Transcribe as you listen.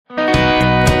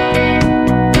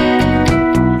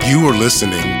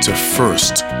listening to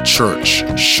First Church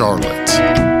Charlotte.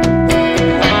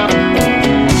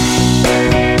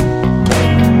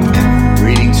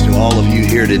 Greetings to all of you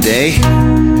here today.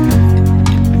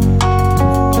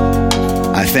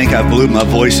 I think I blew my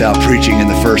voice out preaching in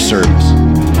the first service.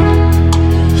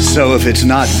 So if it's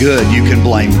not good, you can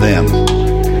blame them,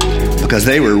 because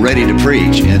they were ready to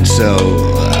preach, and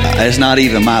so it's not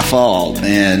even my fault,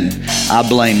 and I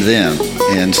blame them.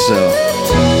 And so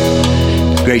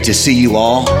great to see you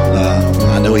all.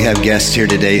 I know we have guests here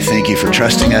today. Thank you for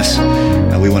trusting us.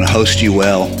 We want to host you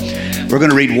well. We're going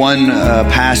to read one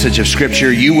passage of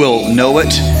Scripture. You will know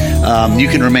it. You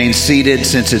can remain seated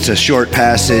since it's a short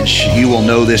passage. You will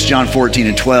know this. John 14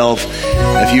 and 12.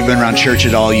 If you've been around church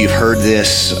at all, you've heard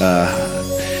this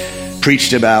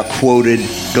preached about, quoted.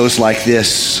 Goes like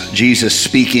this. Jesus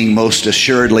speaking, "Most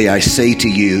assuredly I say to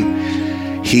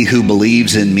you, he who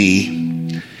believes in me,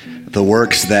 the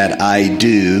works that I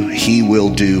do, he will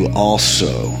do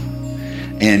also.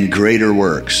 And greater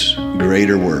works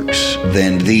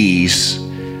than these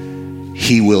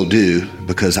he will do,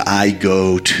 because I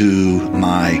go to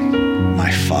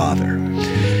my Father."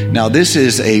 Now, this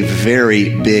is a very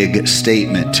big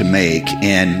statement to make,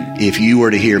 and if you were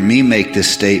to hear me make this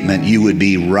statement, you would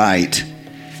be right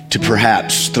to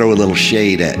perhaps throw a little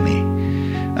shade at me.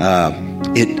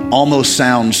 It almost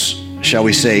sounds, shall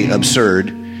we say,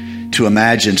 absurd to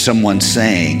imagine someone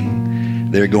saying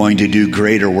they're going to do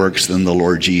greater works than the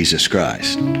Lord Jesus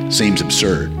Christ. Seems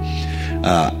absurd.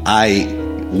 I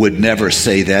would never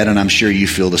say that, and I'm sure you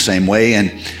feel the same way. And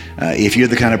if you're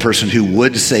the kind of person who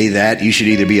would say that, you should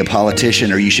either be a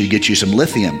politician or you should get you some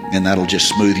lithium, and that'll just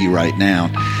smooth you right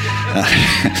down.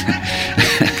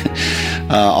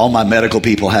 All my medical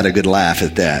people had a good laugh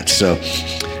at that. So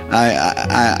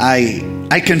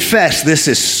I confess this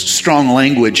is strong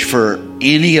language for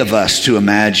any of us to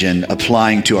imagine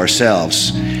applying to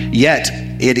ourselves. Yet,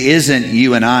 it isn't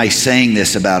you and I saying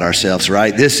this about ourselves,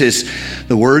 right? This is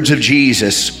the words of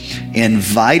Jesus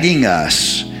inviting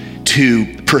us to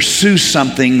pursue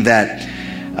something that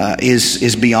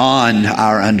is beyond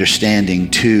our understanding,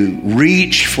 to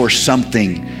reach for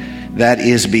something that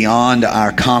is beyond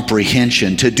our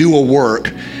comprehension, to do a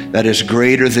work that is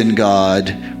greater than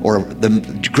God, or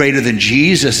greater than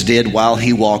Jesus did while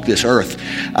he walked this earth.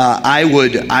 I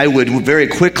would very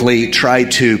quickly try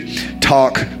to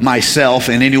talk myself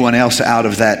and anyone else out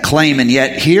of that claim, and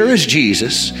yet here is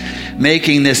Jesus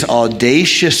making this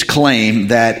audacious claim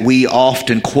that we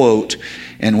often quote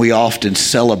and we often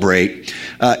celebrate.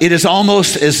 It is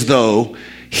almost as though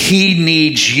he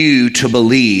needs you to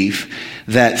believe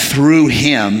that through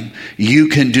him you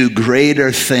can do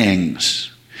greater things.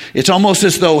 It's almost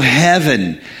as though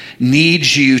heaven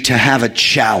needs you to have a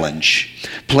challenge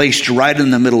placed right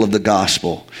in the middle of the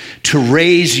gospel, to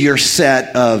raise your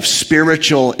set of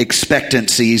spiritual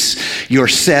expectancies, your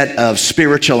set of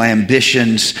spiritual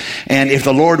ambitions. And if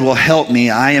the Lord will help me,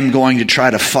 I am going to try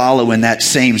to follow in that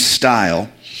same style.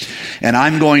 And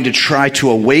I'm going to try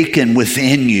to awaken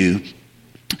within you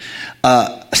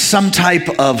some type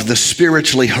of the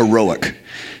spiritually heroic,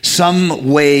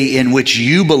 some way in which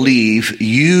you believe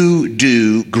you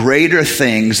do greater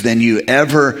things than you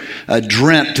ever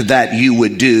dreamt that you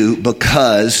would do,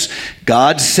 because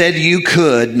God said you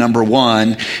could, number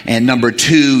one, and number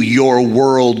two, your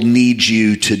world needs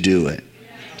you to do it.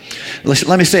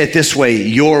 Let me say it this way: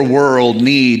 your world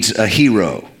needs a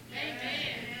hero.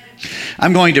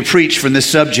 I'm going to preach from this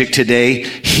subject today.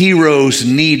 Heroes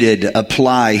needed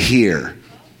apply here.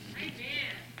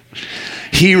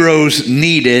 Heroes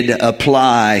needed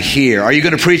apply here. Are you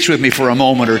going to preach with me for a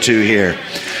moment or two here?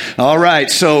 All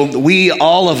right. So we,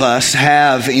 all of us,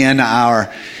 have in our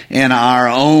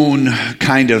own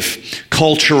kind of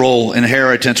cultural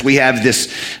inheritance, we have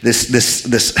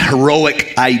this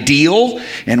heroic ideal,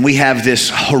 and we have this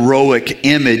heroic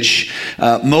image.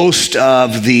 Most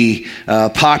of the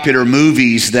popular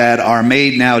movies that are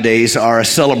made nowadays are a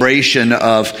celebration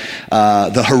of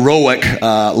the heroic,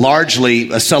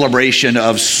 largely a celebration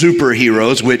of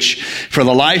superheroes, which for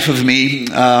the life of me,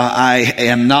 I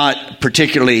am not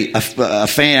particularly a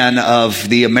fan of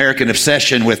the American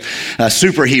obsession with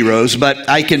superheroes, but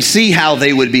I can see how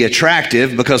they would be attractive,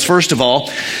 because first of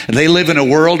all, they live in a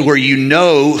world where you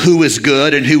know who is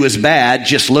good and who is bad.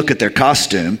 Just look at their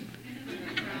costume.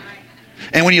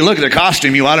 And when you look at their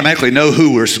costume, you automatically know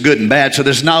who is good and bad. So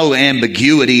there's no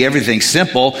ambiguity. Everything's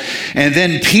simple. And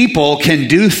then people can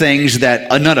do things that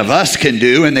none of us can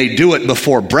do, and they do it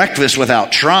before breakfast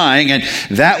without trying, and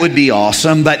that would be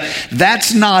awesome. But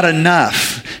that's not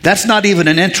enough That's not even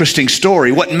an interesting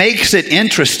story. What makes it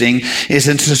interesting is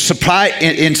in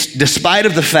despite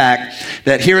of the fact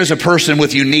that here is a person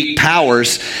with unique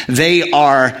powers, they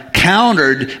are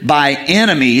countered by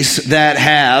enemies that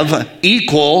have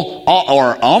equal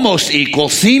or almost equal,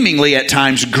 seemingly at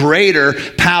times greater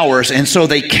powers. And so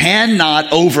they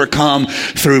cannot overcome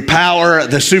through power.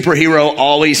 The superhero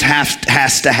always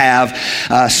has to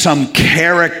have some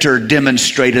character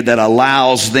demonstrated that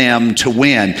allows them to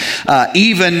win.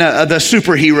 Even the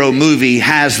superhero movie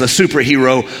has the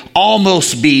superhero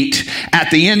almost beat at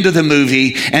the end of the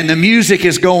movie, and the music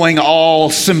is going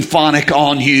all symphonic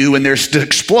on you, and there's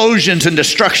explosions and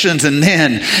destructions, and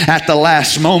then at the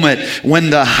last moment, when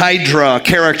the Hydra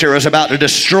character is about to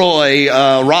destroy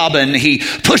Robin, he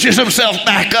pushes himself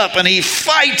back up and he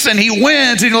fights and he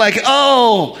wins, and you're like,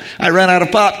 oh, I ran out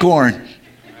of popcorn.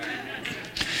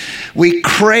 We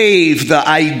crave the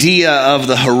idea of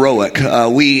the heroic.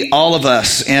 We, all of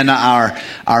us, in our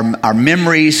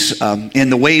memories, in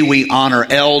the way we honor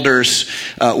elders,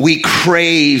 we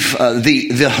crave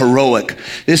the heroic.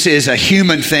 This is a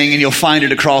human thing, and you'll find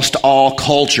it across all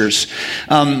cultures.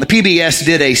 The PBS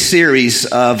did a series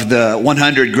of the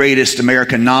 100 greatest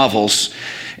American novels,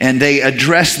 and they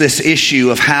address this issue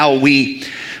of how we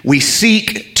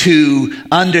seek to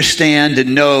understand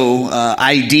and know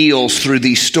ideals through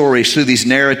these stories, through these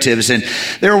narratives. And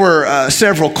there were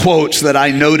several quotes that I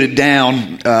noted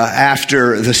down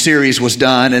after the series was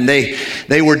done. And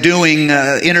they were doing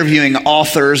interviewing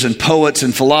authors and poets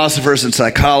and philosophers and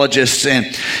psychologists. And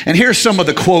here's some of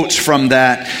the quotes from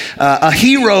that. A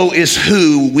hero is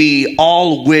who we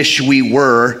all wish we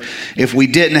were if we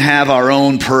didn't have our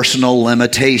own personal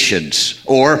limitations.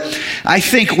 Or I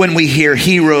think when we hear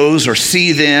heroes or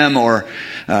see them or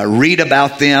read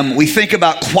about them, we think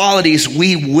about qualities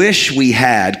we wish we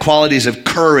had, qualities of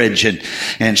courage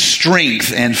and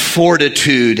strength and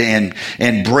fortitude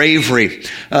and bravery.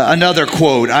 Another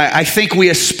quote, I think we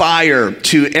aspire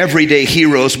to everyday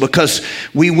heroes because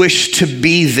we wish to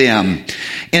be them.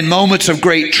 In moments of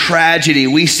great tragedy,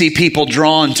 we see people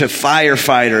drawn to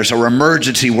firefighters or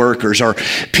emergency workers or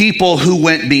people who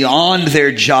went beyond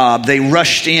their job. They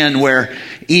rushed in where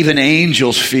even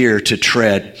angels fear to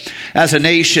tread. As a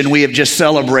nation, we have just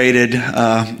celebrated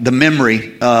the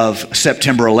memory of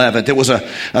September 11th. It was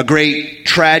a great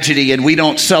tragedy, and we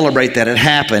don't celebrate that it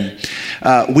happened.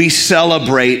 We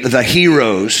celebrate the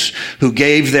heroes who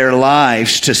gave their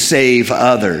lives to save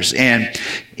others. And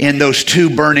in those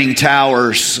two burning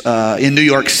towers in New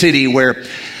York City, where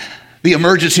the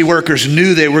emergency workers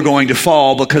knew they were going to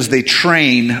fall because they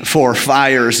train for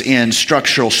fires in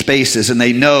structural spaces, and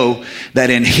they know that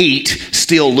in heat,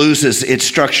 steel loses its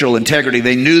structural integrity.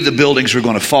 They knew the buildings were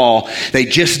going to fall. They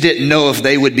just didn't know if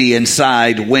they would be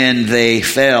inside when they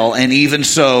fell. And even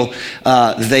so,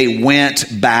 they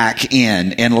went back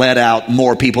in and let out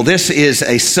more people. This is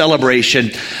a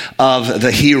celebration of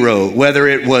the hero, whether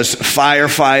it was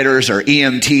firefighters or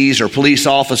EMTs or police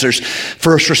officers,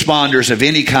 first responders of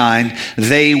any kind.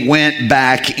 They went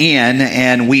back in,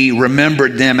 and we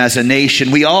remembered them as a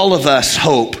nation. We, all of us,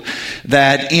 hope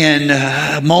that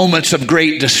in moments of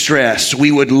great distress,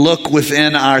 we would look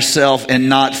within ourselves and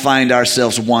not find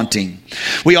ourselves wanting.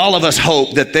 We, all of us,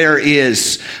 hope that there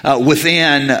is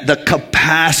within the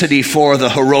capacity for the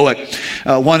heroic.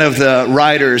 One of the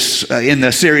writers in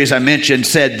the series I mentioned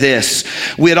said this: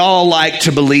 we'd all like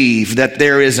to believe that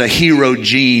there is a hero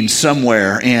gene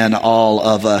somewhere in all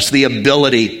of us, the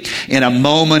ability in a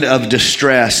moment of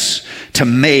distress to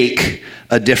make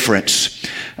a difference.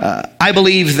 I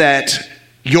believe that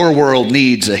your world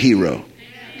needs a hero.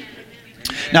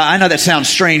 Now, I know that sounds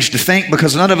strange to think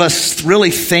because none of us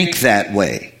really think that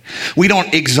way. We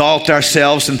don't exalt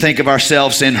ourselves and think of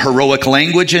ourselves in heroic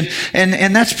language,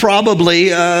 and that's probably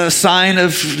a sign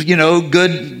of,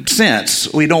 good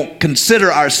sense. We don't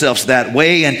consider ourselves that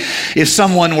way, and if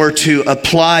someone were to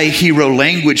apply hero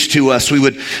language to us, we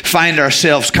would find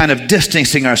ourselves kind of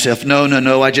distancing ourselves. No,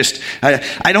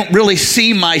 I don't really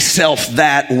see myself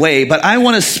that way, but I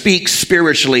want to speak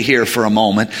spiritually here for a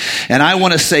moment, and I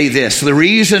want to say this. The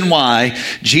reason why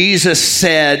Jesus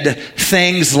said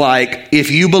things like,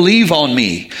 if you believe on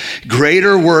me,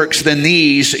 greater works than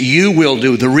these you will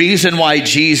do. The reason why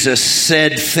Jesus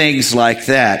said things like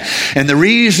that, and the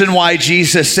reason why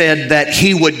Jesus said that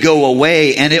he would go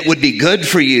away, and it would be good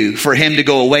for you for him to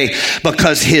go away,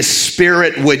 because his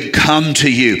spirit would come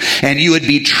to you and you would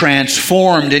be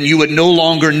transformed, and you would no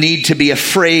longer need to be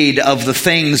afraid of the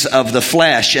things of the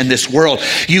flesh in this world.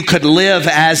 You could live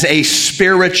as a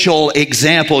spiritual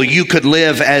example. You could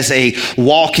live as a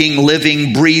walking,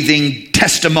 living, breathing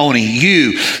testimony,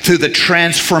 you, through the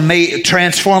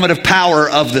transformative power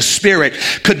of the Spirit,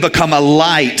 could become a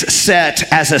light set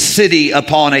as a city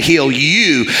upon a hill.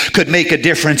 You could make a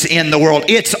difference in the world.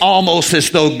 It's almost as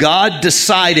though God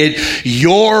decided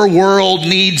your world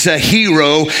needs a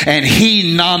hero and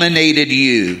He nominated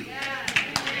you.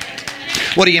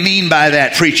 What do you mean by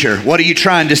that, preacher? What are you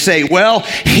trying to say? Well,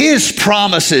 His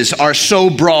promises are so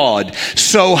broad,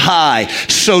 so high,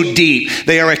 so deep.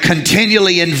 They are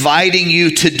continually inviting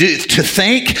you to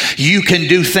think you can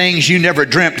do things you never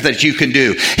dreamt that you can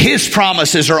do. His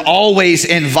promises are always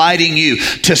inviting you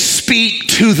to speak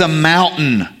to the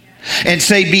mountain and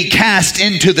say, be cast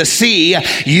into the sea.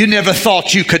 You never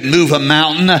thought you could move a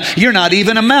mountain. You're not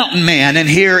even a mountain man. And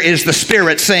here is the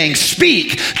Spirit saying,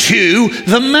 speak to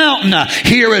the mountain.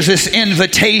 Here is this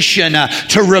invitation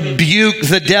to rebuke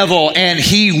the devil and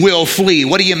he will flee.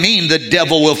 What do you mean the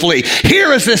devil will flee?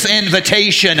 Here is this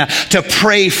invitation to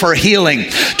pray for healing,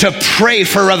 to pray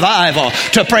for revival,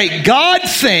 to pray. God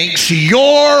thinks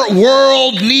your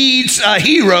world needs a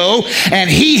hero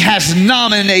and He has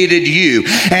nominated you.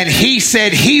 And He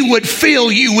said He would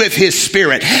fill you with His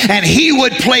Spirit, and He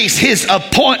would place His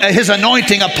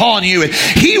anointing upon you, and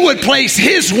He would place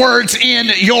His words in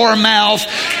your mouth.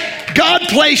 God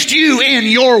placed you in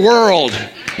your world,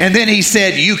 and then He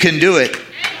said, you can do it.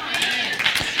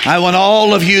 I want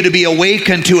all of you to be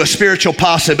awakened to a spiritual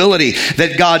possibility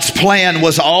that God's plan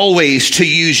was always to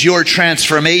use your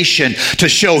transformation to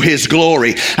show His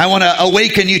glory. I want to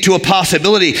awaken you to a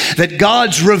possibility that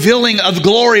God's revealing of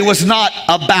glory was not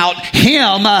about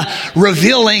Him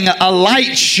revealing a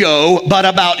light show, but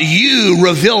about you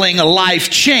revealing a life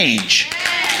change.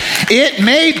 It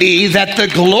may be that the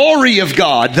glory of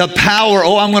God, the power,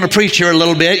 I'm going to preach here a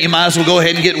little bit. You might as well go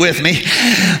ahead and get with me.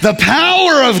 The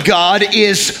power of God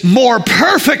is more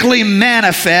perfectly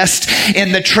manifest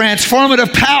in the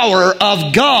transformative power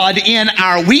of God in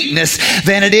our weakness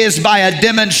than it is by a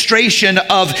demonstration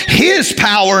of His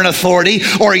power and authority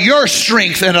or your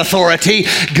strength and authority.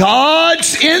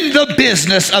 God's in the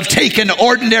business of taking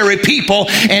ordinary people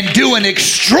and doing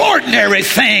extraordinary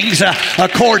things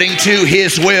according to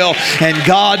His will. And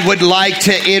God would like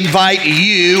to invite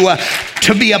you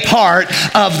to be a part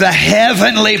of the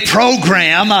heavenly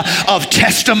program of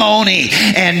testimony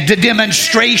and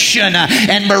demonstration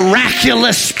and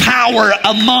miraculous power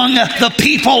among the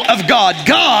people of God.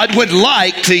 God would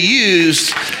like to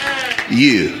use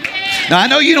you. Now, I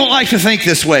know you don't like to think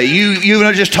this way. You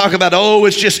just talk about,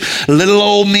 it's just little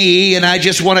old me, and I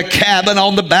just want a cabin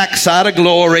on the backside of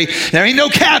glory. There ain't no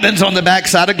cabins on the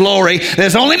backside of glory.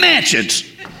 There's only mansions.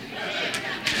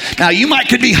 Now, you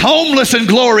could be homeless in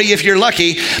glory if you're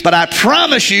lucky, but I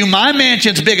promise you my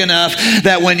mansion's big enough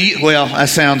that that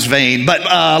sounds vain, but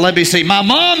let me see. My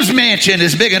mom's mansion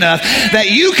is big enough that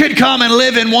you could come and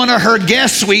live in one of her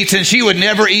guest suites and she would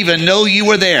never even know you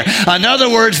were there. In other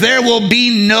words, there will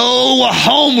be no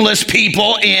homeless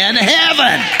people in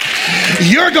heaven.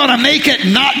 You're going to make it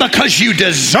not because you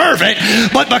deserve it,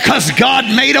 but because God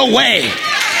made a way.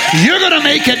 You're going to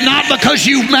make it not because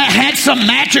you had some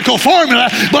magical formula,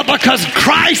 but because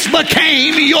Christ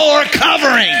became your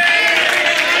covering.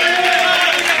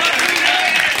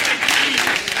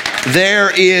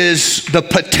 There is the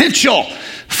potential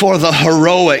for the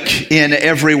heroic in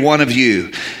every one of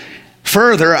you.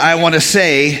 Further, I want to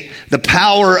say the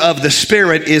power of the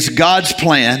Spirit is God's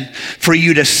plan for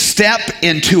you to step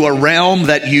into a realm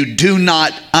that you do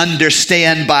not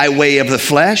understand by way of the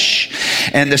flesh.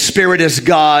 And the Spirit is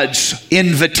God's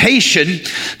invitation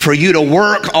for you to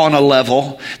work on a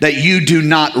level that you do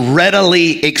not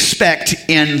readily expect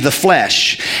in the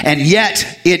flesh. And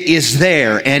yet it is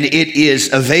there and it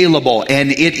is available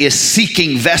and it is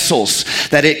seeking vessels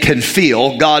that it can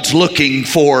fill. God's looking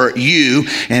for you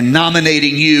and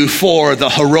nominating you for the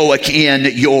heroic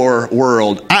in your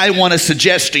world. I want to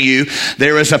suggest to you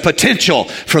there is a potential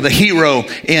for the hero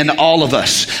in all of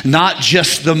us. Not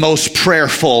just the most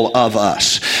prayerful of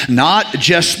us. Not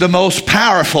just the most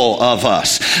powerful of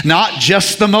us. Not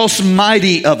just the most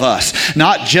mighty of us.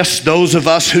 Not just those of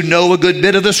us who know a good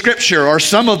bit of the Scripture or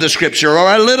some of the Scripture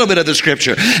or a little bit of the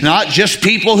Scripture. Not just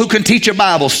people who can teach a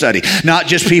Bible study. Not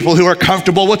just people who are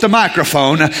comfortable with the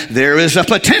microphone. There is a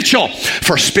potential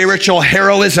for spiritual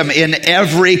heroism in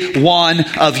every one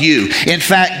of you. In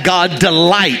fact, God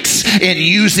delights in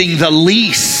using the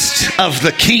least of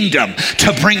the kingdom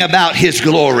to bring about His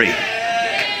glory.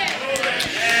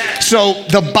 So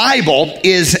the Bible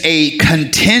is a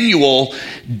continual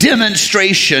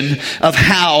demonstration of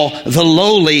how the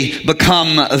lowly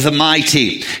become the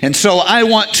mighty. And so I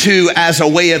want to, as a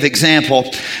way of example,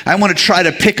 I want to try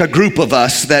to pick a group of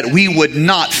us that we would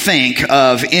not think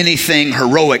of anything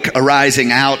heroic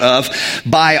arising out of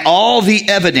by all the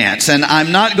evidence. And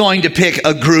I'm not going to pick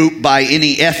a group by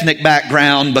any ethnic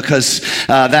background because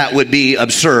that would be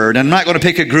absurd. And I'm not going to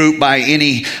pick a group by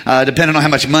any, depending on how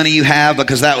much money you have,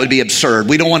 because that would be absurd.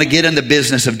 We don't want to get in the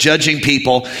business of judging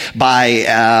people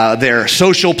by their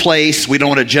social place. We don't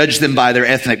want to judge them by their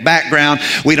ethnic background.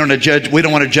 We don't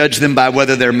want to judge them by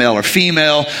whether they're male or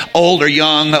female, old or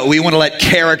young. We want to let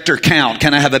character count.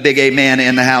 Can I have a big amen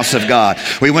in the house of God?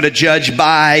 We want to judge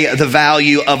by the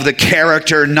value of the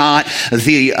character, not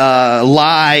the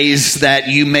lies that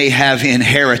you may have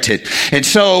inherited. And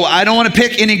so I don't want to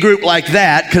pick any group like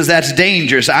that because that's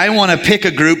dangerous. I want to pick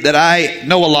a group that I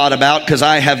know a lot about because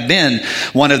I have been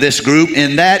one of this group,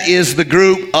 and that is the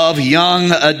group of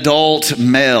young adult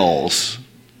males.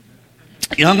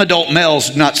 Young adult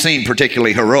males do not seem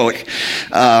particularly heroic.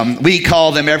 We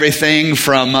call them everything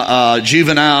from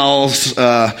juveniles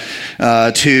to,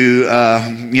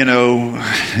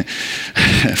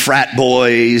 frat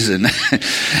boys. And,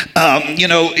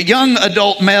 young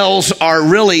adult males are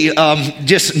really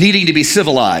just needing to be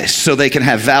civilized so they can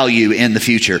have value in the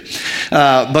future.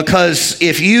 Because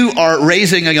if you are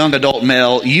raising a young adult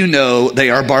male, you know they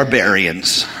are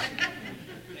barbarians.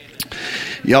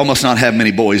 Y'all must not have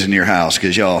many boys in your house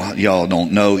because y'all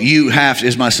don't know. You have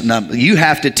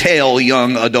to tell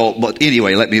young adult. But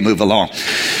anyway, let me move along.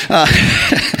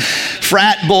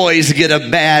 Frat boys get a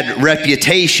bad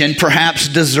reputation, perhaps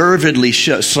deservedly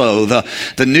so.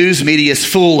 The news media is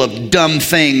full of dumb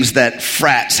things that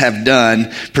frats have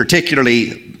done,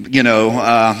 particularly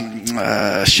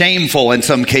shameful in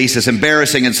some cases,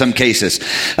 embarrassing in some cases.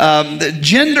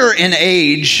 Gender and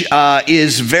age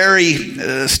is very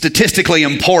statistically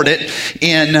important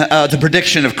in the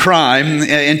prediction of crime.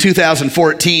 In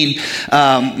 2014,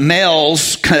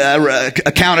 males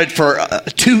accounted for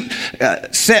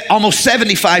almost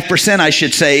 75%, I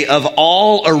should say, of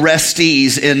all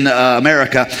arrestees in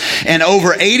America, and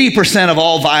over 80% of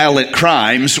all violent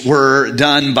crimes were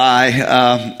done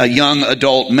by young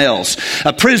adult males.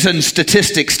 Prison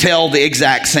statistics tell the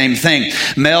exact same thing.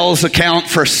 Males account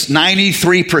for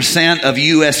 93% of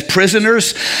U.S.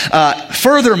 prisoners.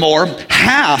 Furthermore,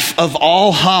 half of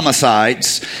all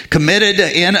homicides committed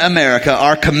in America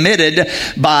are committed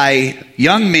by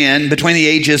young men between the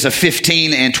ages of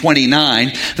 15 and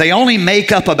 29. They only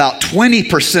make up about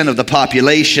 20% of the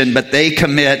population, but they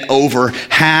commit over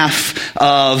half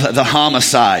of the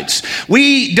homicides.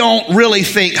 We don't really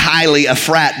think highly of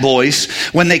frat boys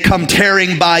when they come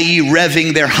tearing by you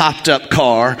revving their hopped up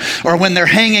car, or when they're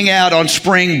hanging out on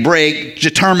spring break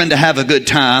determined to have a good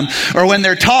time, or when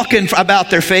they're talking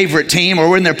about their favorite team, or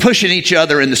when they're pushing each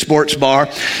other in the sports bar.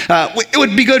 It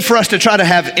would be good for us to try to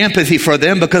have empathy for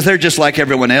them because they're just like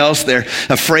everyone else. They're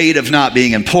afraid of not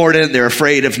being important. They're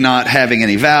afraid of not having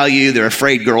any value. They're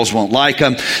afraid girls won't like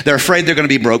them. They're afraid they're going to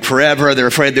be broke forever. They're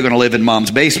afraid they're going to live in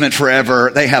mom's basement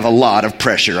forever. They have a lot of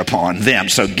pressure upon them,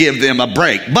 so give them a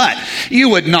break. But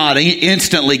you would not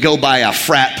instantly go by a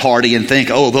frat party and think,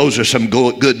 oh, those are some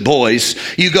good boys.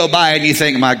 You go by and you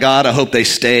think, my God, I hope they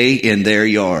stay in their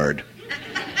yard.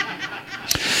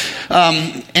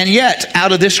 And yet,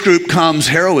 out of this group comes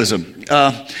heroism.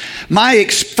 My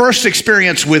first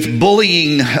experience with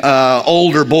bullying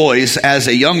older boys as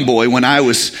a young boy, when I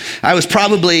was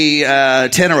probably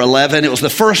 10 or 11. It was the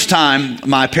first time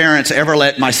my parents ever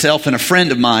let myself and a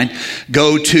friend of mine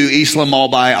go to Eastland Mall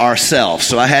by ourselves.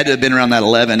 So I had to have been around that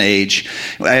 11 age.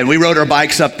 And we rode our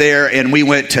bikes up there and we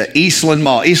went to Eastland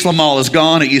Mall. Eastland Mall is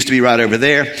gone. It used to be right over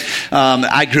there.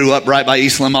 I grew up right by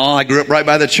Eastland Mall. I grew up right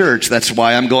by the church. That's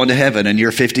why I'm going to heaven and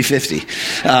you're 50-50.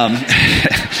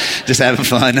 Just having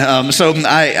fun. So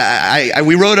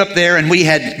we rode up there and we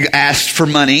had asked for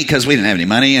money because we didn't have any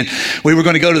money, and we were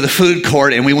going to go to the food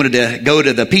court and we wanted to go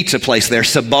to the pizza place there,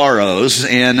 Sbarro's,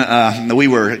 and we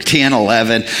were 10,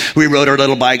 11. We rode our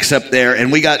little bikes up there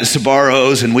and we got to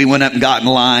Sbarro's and we went up and got in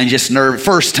line, just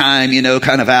first time,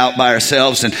 kind of out by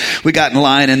ourselves, and we got in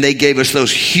line and they gave us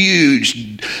those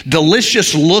huge,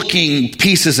 delicious looking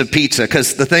pieces of pizza,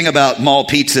 because the thing about mall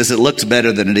pizza is it looks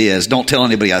better than it is. Don't tell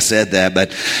anybody I said that,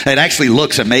 but it actually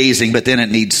looks amazing, but then it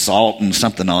needs salt and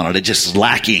something on it. It's just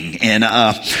lacking. And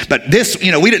but this,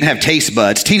 we didn't have taste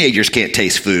buds. Teenagers can't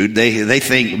taste food. They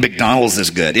think McDonald's is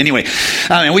good. Anyway,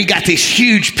 we got these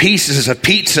huge pieces of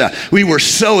pizza. We were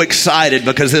so excited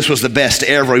because this was the best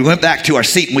ever. We went back to our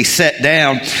seat and we sat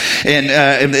down,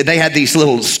 and they had these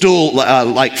little stool,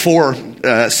 like 4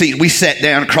 seat. We sat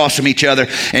down across from each other,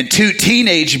 and two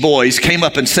teenage boys came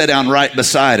up and sat down right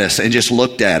beside us and just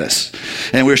looked at us.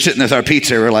 And we were sitting with our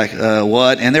pizza. We were like,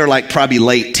 what? And they were like probably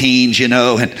late teens, you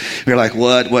know. And we were like,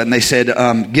 what? And they said,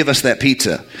 give us that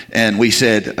pizza. And we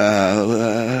said,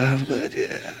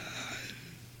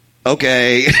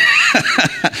 okay.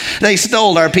 They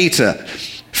stole our pizza.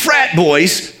 Frat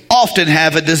boys often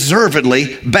have a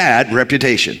deservedly bad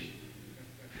reputation.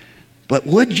 But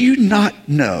would you not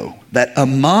know that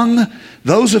among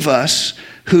those of us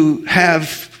who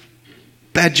have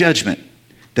bad judgment,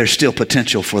 there's still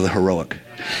potential for the heroic?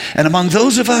 And among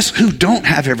those of us who don't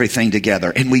have everything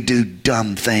together and we do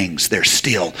dumb things, there's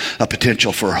still a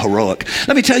potential for heroic.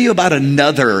 Let me tell you about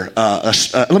another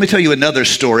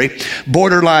story.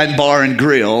 Borderline Bar and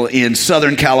Grill in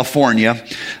Southern California,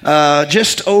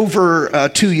 just over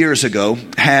 2 years ago,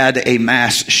 had a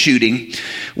mass shooting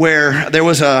where there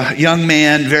was a young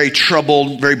man, very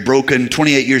troubled, very broken,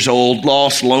 28 years old,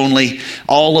 lost, lonely,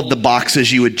 all of the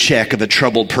boxes you would check of a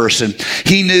troubled person.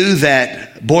 He knew that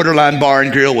Borderline Bar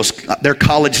and Grill was their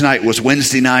college night was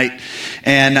Wednesday night,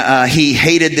 and he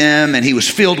hated them, and he was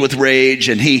filled with rage,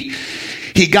 and he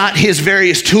got his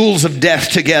various tools of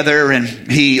death together, and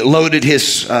he loaded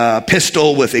his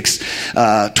pistol with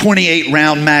 28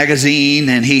 round magazine,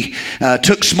 and he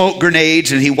took smoke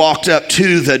grenades, and he walked up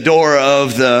to the door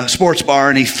of the sports bar,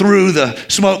 and he threw the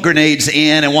smoke grenades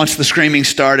in, and once the screaming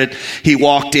started, he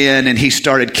walked in and he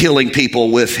started killing people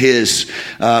with his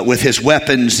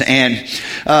weapons. And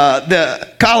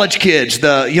the college kids,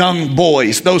 the young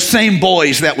boys, those same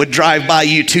boys that would drive by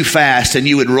you too fast and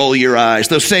you would roll your eyes,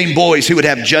 those same boys who would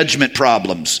have judgment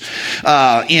problems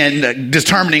in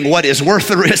determining what is worth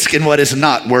the risk and what is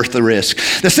not worth the risk.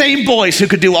 The same boys who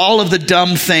could do all of the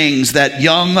dumb things that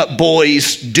young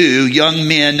boys do, young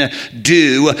men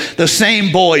do, the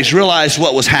same boys realized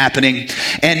what was happening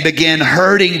and began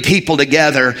herding people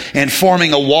together and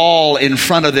forming a wall in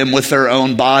front of them with their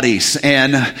own bodies.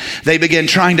 And they began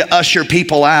trying to usher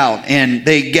people out, and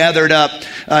they gathered up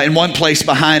in one place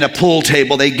behind a pool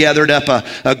table. They gathered up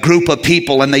a group of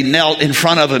people, and they knelt in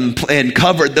front of him and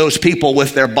covered those people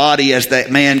with their body as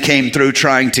that man came through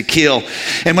trying to kill.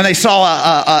 And when they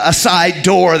saw a side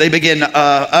door, they began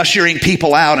ushering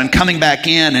people out and coming back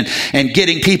in and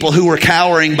getting people who were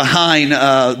cowering behind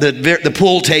the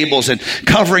pool tables and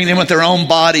covering them with their own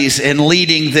bodies and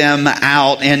leading them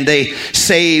out. And they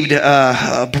saved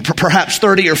perhaps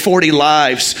 30 or 40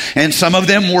 lives, and some of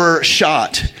them were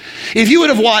shot. If you would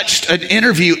have watched an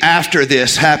interview after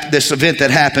this event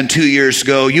that happened 2 years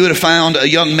ago, you would have found a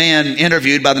young man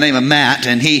interviewed by the name of Matt,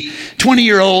 and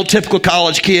 20-year-old, typical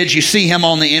college kid. You see him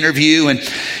on the interview, and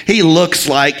he looks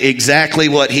like exactly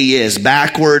what he is.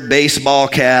 Backward baseball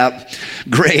cap,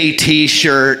 gray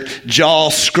t-shirt, jaw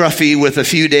scruffy with a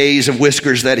few days of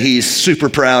whiskers that he's super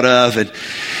proud of. And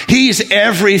he's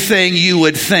everything you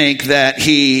would think that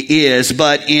he is.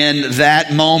 But in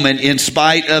that moment, in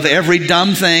spite of every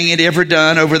dumb thing he'd ever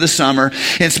done over the summer,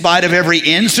 in spite of every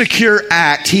insecure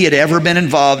act he had ever been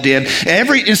involved in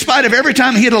spite of every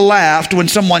time he had laughed when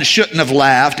someone shouldn't have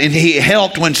laughed, and he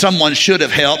helped when someone should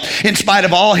have helped, in spite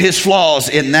of all his flaws,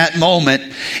 in that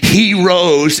moment, he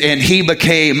rose and he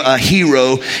became a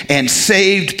hero and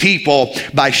saved people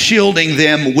by shielding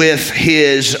them with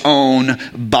his own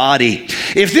body.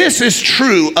 If this is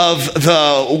true of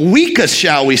the weakest,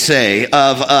 shall we say,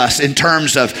 of us in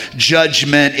terms of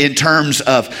judgment, in terms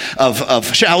of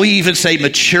shall we even say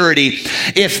maturity,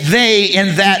 if they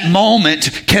in that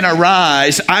moment can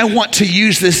arise, I want to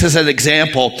use this as an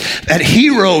example that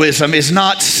heroism is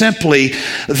not simply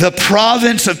the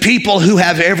province of people who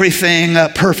have everything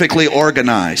perfectly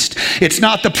organized. It's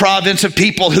not the province of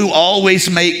people who always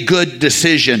make good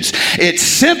decisions. It's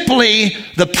simply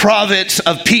the province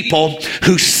of people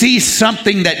who see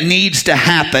something that needs to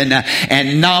happen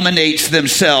and nominates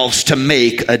themselves to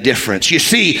make a difference. You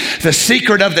see, the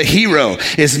secret of the hero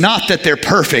is not that they're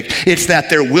perfect. It's that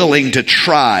they're willing to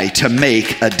try to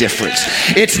make a difference.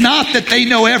 It's not that they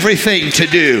know everything to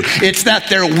do. It's that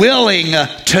they're willing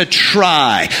to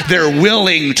try. They're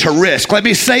willing to risk. Let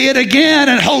me say it again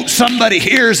and hope somebody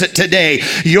hears it today.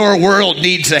 Your world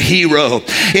needs a hero.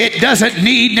 It doesn't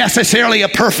need necessarily a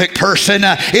perfect person.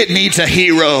 It needs a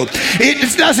hero.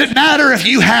 It doesn't matter if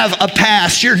you have a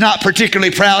past you're not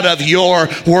particularly proud of. Your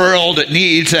world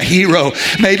needs a hero.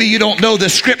 Maybe you don't know the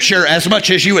scripture as much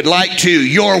as you would like to.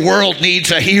 Your world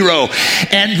needs a hero.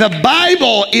 And the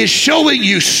Bible is showing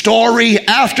you story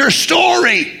after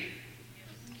story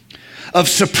of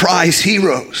surprise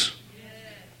heroes.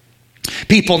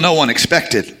 People no one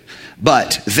expected,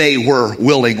 but they were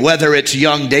willing. Whether it's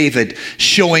young David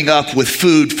showing up with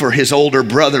food for his older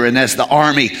brother, and as the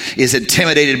army is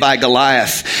intimidated by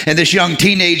Goliath, and this young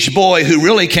teenage boy who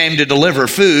really came to deliver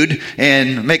food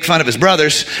and make fun of his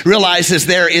brothers realizes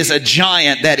there is a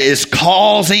giant that is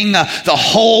causing the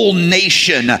whole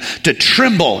nation to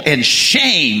tremble and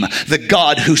shame the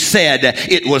God who said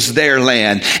it was their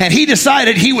land. And he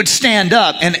decided he would stand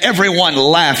up, and everyone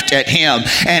laughed at him,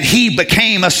 and he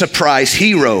became a surprise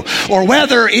hero. Or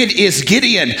whether it is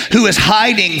Gideon who is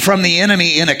hiding from the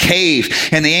enemy in a cave,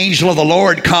 and the angel of the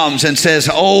Lord comes and says,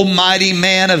 "O mighty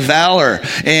man of valor."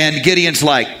 And Gideon's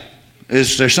like,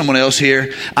 "Is there someone else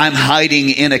here? I'm hiding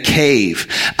in a cave.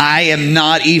 I am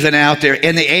not even out there."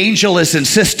 And the angel is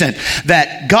insistent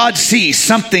that God sees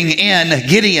something in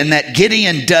Gideon that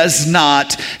Gideon does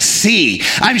not see.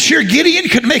 I'm sure Gideon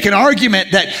could make an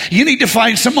argument that you need to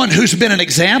find someone who's been an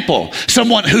example,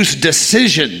 someone whose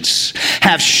decisions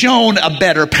have shown a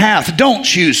better path. Don't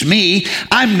choose me.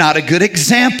 I'm not a good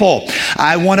example.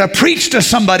 I want to preach to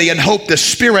somebody and hope the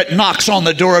Spirit knocks on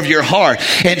the door of your heart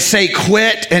and say,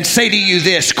 quit, and say to you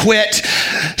this: quit,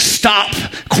 stop,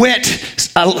 quit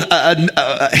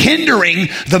hindering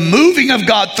the moving of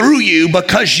God through you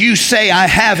because you say, "I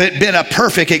haven't been a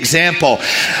perfect example."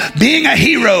 Being a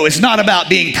hero is not about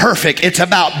being perfect. It's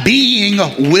about being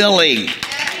willing.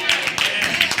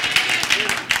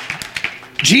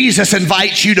 Jesus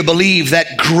invites you to believe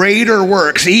that greater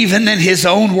works, even than his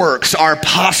own works, are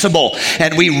possible.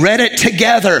 And we read it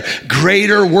together.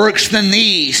 Greater works than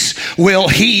these will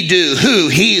he do. Who?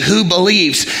 He who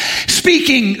believes.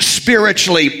 Speaking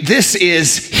spiritually, this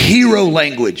is hero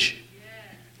language.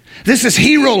 This is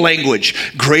hero language.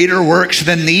 Greater works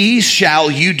than these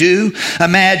shall you do.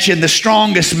 Imagine the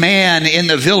strongest man in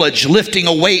the village lifting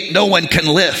a weight no one can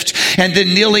lift, and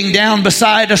then kneeling down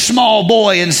beside a small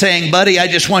boy and saying, "Buddy, I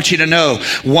just want you to know,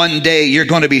 one day you're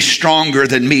going to be stronger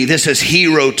than me." This is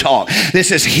hero talk.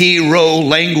 This is hero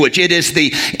language. It is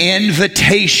the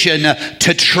invitation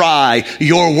to try.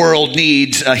 Your world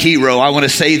needs a hero. I want to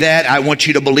say that. I want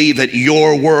you to believe that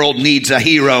your world needs a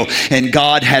hero, and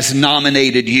God has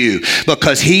nominated you,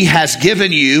 because he has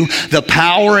given you the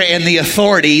power and the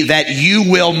authority that you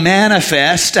will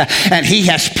manifest, and he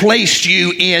has placed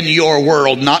you in your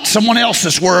world, not someone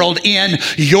else's world, in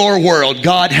your world.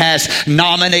 God has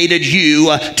nominated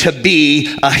you to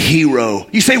be a hero.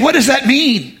 You say, what does that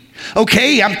mean?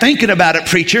 Okay, I'm thinking about it,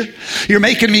 preacher. You're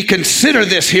making me consider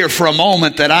this here for a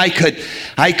moment, that I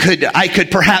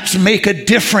could perhaps make a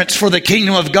difference for the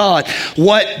kingdom of God.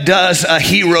 What does a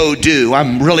hero do?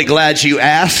 I'm really glad you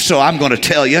asked, so I'm going to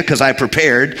tell you, because I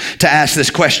prepared to ask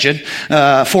this question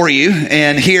for you.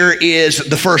 And here is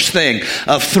the first thing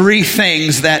of three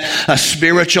things that a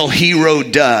spiritual hero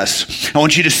does. I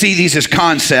want you to see these as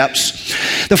concepts.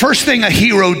 The first thing a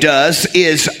hero does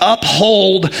is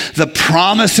uphold the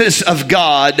promises of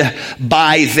God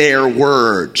by their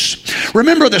words.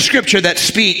 Remember the scripture that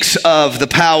speaks of the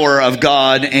power of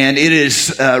God, and it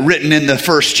is written in the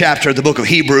first chapter of the book of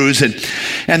Hebrews,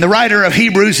 and the writer of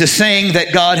Hebrews is saying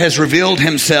that God has revealed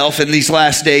himself in these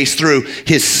last days through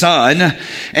his Son,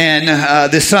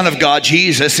 and the Son of God,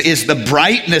 Jesus, is the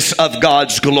brightness of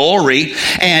God's glory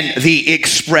and the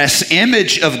express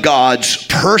image of God's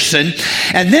person.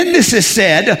 And then this is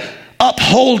said,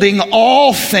 upholding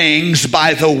all things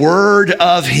by the word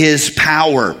of his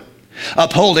power.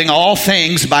 Upholding all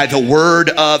things by the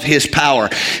word of his power.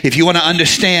 If you want to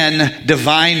understand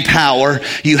divine power,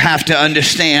 you have to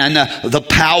understand the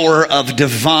power of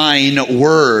divine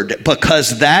word,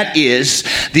 because that is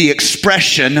the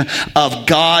expression of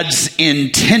God's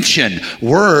intention.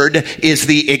 Word is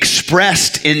the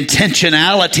expressed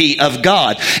intentionality of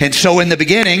God. And so in the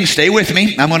beginning, stay with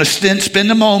me, I'm going to spend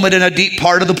a moment in a deep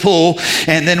part of the pool,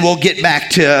 and then we'll get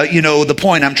back to, the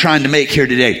point I'm trying to make here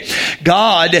today.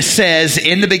 God says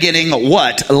in the beginning,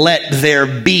 what? Let there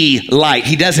be light.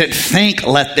 He doesn't think,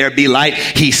 let there be light.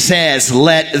 He says,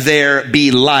 let there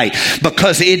be light,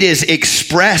 because it is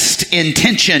expressed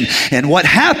intention. And what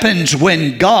happens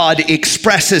when God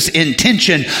expresses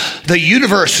intention? The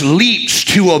universe leaps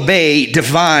to obey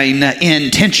divine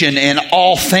intention, and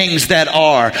all things that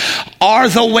are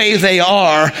the way they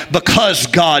are because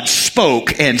God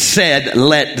spoke and said,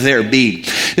 let there be.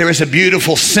 There is a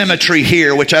beautiful symmetry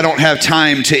here, which I don't have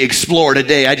time to explore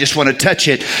today. I just want to touch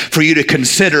it for you to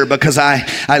consider, because I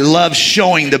love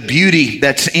showing the beauty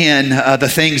that's in the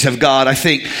things of God. I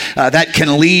think that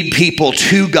can lead people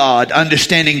to God,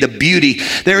 understanding the beauty.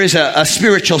 There is a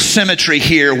spiritual symmetry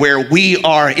here where we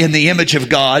are in the image of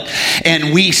God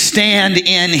and we stand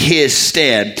in his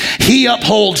stead. He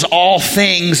upholds all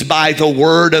things by the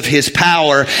word of his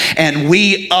power, and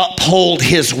we uphold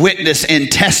his witness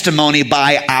and testimony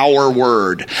by our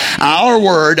word. Our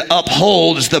word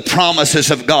upholds the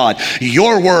promises of God.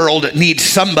 Your world needs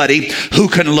somebody who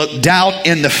can look doubt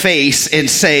in the face and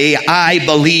say, I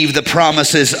believe the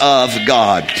promises of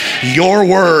God. Your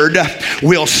word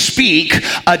will speak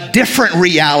a different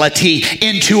reality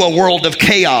into a world of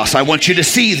chaos. I want you to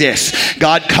see this.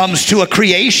 God comes to a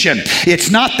creation.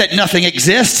 It's not that nothing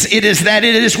exists. It is that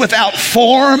it is without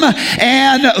form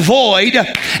and void,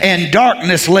 and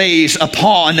darkness lays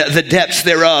upon the depths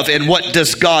thereof. And what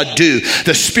does God do?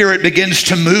 The Spirit begins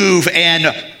to move,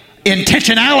 and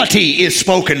intentionality is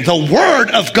spoken. The word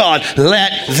of God,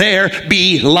 let there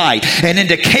be light. And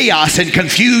into chaos and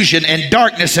confusion and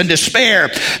darkness and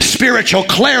despair, spiritual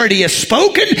clarity is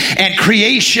spoken, and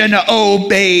creation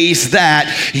obeys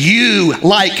that. You,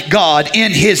 like God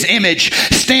in his image,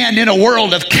 stand in a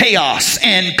world of chaos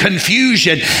and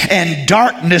confusion and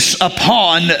darkness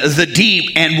upon the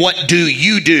deep. And what do?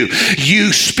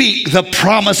 You speak the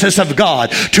promises of God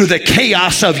to the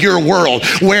chaos of your world.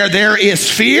 Where there is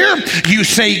fear, you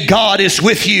say, God is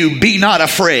with you, be not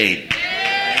afraid.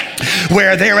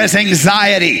 Where there is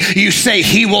anxiety, you say,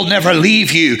 he will never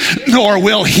leave you, nor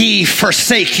will he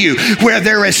forsake you. Where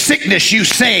there is sickness, you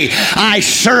say, I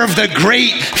serve the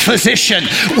great physician.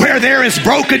 Where there is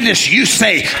brokenness, you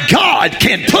say, God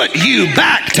can put you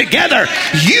back together.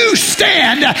 You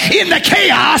stand in the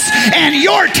chaos, and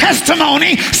your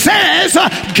testimony says,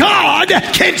 God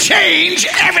can change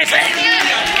everything.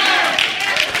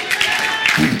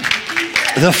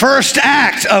 The first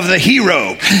act of the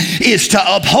hero is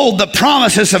to uphold the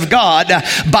promises of God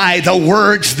by the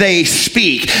words they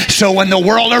speak. So when the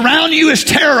world around you is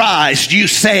terrorized, you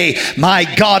say, my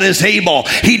God is able.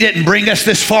 He didn't bring us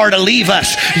this far to leave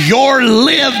us. Your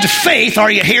lived faith,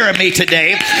 are you hearing me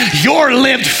today? Your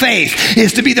lived faith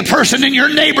is to be the person in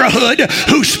your neighborhood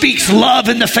who speaks love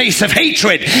in the face of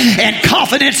hatred, and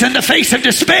confidence in the face of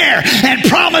despair, and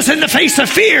promise in the face of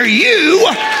fear. You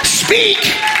speak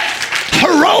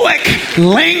heroic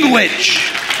language.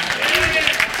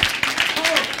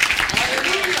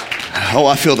 Oh,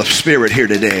 I feel the Spirit here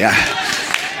today.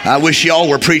 I wish y'all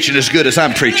were preaching as good as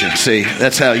I'm preaching. See,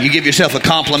 that's how you give yourself a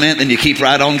compliment and you keep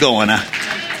right on going.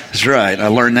 That's right. I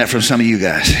learned that from some of you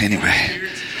guys. Anyway,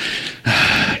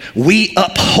 we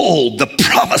uphold the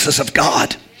promises of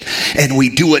God, and we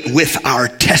do it with our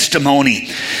testimony.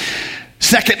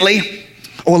 Secondly,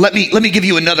 well, let me give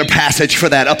you another passage for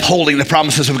that, upholding the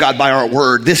promises of God by our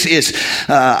word. This is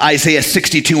Isaiah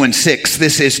 62:6.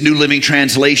 This is New Living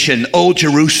Translation. O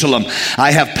Jerusalem,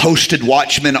 I have posted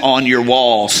watchmen on your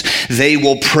walls. They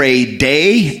will pray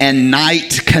day and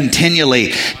night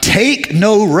continually. Take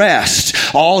no rest,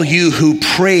 all you who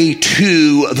pray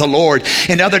to the Lord.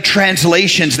 In other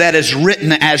translations, that is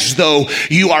written as though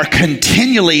you are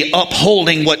continually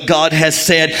upholding what God has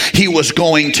said he was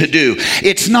going to do.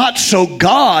 It's not so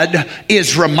God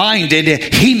is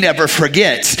reminded, he never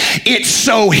forgets. It's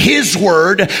so his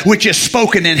word, which is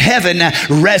spoken in heaven,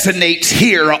 resonates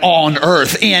here on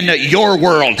earth. In your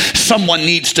world, someone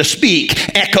needs to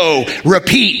speak, echo,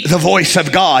 repeat the voice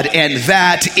of God, and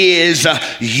that is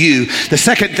you. The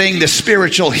second thing the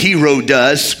spiritual hero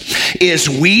does is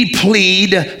we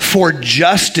plead for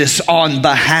justice on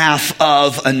behalf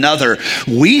of another.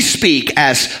 We speak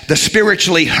as the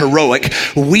spiritually heroic.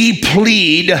 We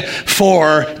plead for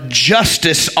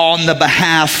justice on the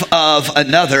behalf of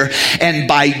another, and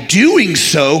by doing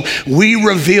so, we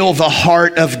reveal the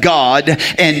heart of God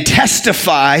and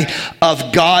testify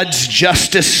of God's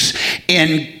justice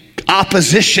in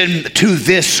opposition to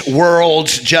this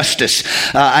world's justice.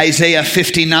 Isaiah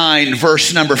 59,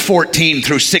 verse number 14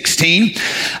 through 16.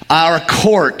 Our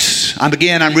courts, I'm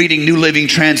reading New Living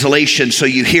Translation so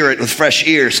you hear it with fresh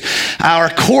ears. Our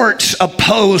courts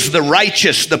oppose the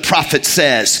righteous, the prophet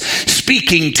says,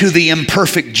 speaking to the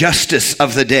imperfect justice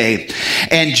of the day.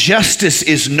 And justice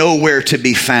is nowhere to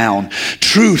be found.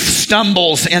 Truth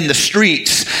stumbles in the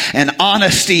streets, and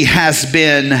honesty has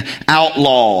been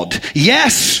outlawed.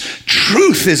 Yes,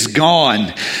 truth is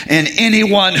gone, and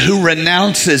anyone who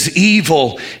renounces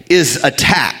evil is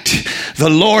attacked. The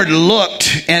Lord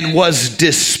looked and was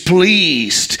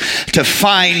displeased to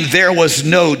find there was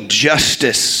no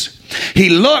justice. He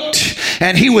looked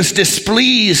and he was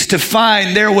displeased to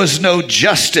find there was no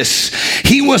justice.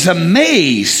 He was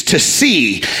amazed to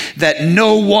see that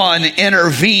no one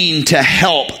intervened to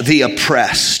help the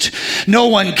oppressed. No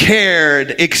one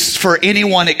cared for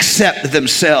anyone except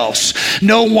themselves.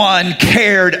 No one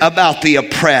cared about the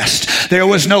oppressed. There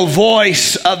was no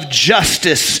voice of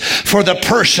justice for the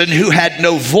person who had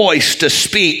no voice to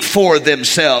speak for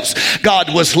themselves.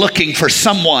 God was looking for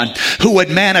someone who would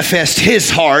manifest his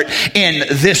heart in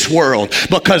this world,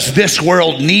 because this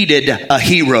world needed a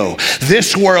hero.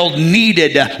 This world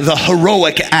needed the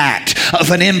heroic act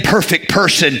of an imperfect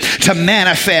person to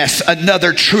manifest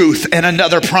another truth and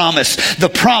another promise, the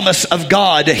promise of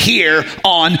God here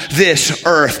on this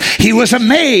earth. He was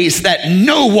amazed that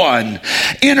no one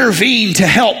intervened to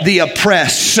help the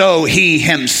oppressed, so he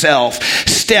himself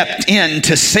stepped in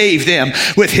to save them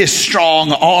with his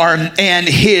strong arm, and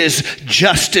his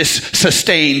justice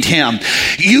sustained him.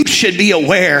 You should be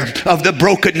aware of the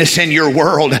brokenness in your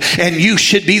world, and you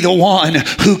should be the one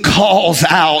who calls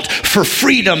out for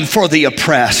freedom for the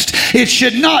oppressed. It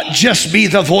should not just be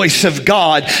the voice of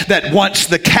God that wants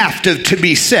the captive to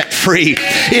be set free.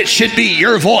 It should be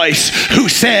your voice who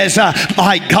says,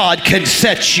 my God can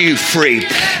set you free.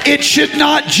 It should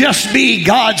not just be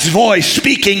God's voice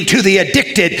speaking to the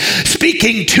addicted,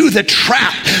 speaking to the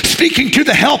trapped, speaking to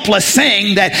the helpless,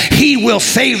 saying that he will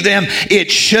save them.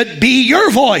 It should be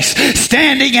your voice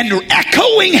standing and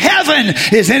echoing heaven.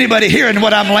 Is anybody hearing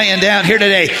what I'm laying down here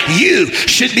today? You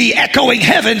should be echoing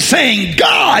heaven, saying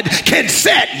God can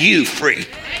set you free.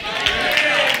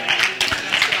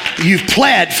 You've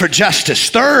pled for justice.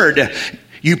 Third,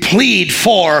 you plead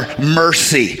for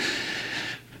mercy.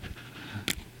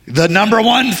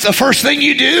 The first thing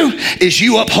you do is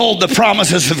you uphold the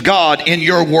promises of God in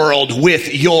your world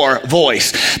with your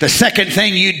voice. The second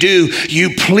thing you do,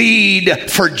 you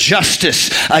plead for justice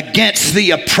against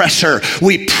the oppressor.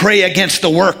 We pray against the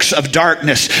works of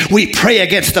darkness. We pray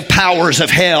against the powers of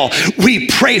hell. We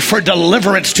pray for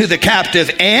deliverance to the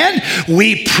captive, and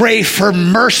we pray for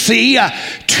mercy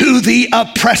to the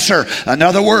oppressor. In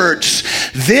other words,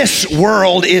 this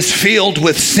world is filled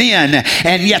with sin,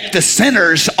 and yet the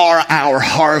sinners are our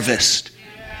harvest.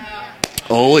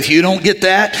 Oh, if you don't get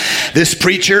that, this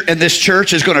preacher and this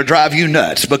church is going to drive you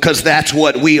nuts, because that's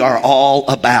what we are all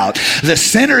about. The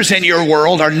sinners in your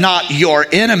world are not your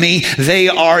enemy. They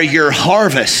are your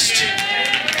harvest.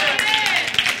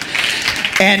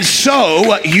 And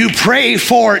so you pray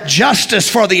for justice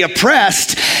for the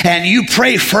oppressed, and you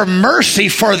pray for mercy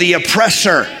for the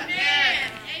oppressor.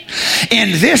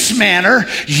 In this manner,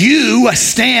 you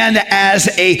stand as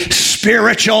a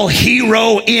spiritual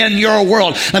hero in your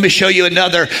world. Let me show you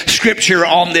another scripture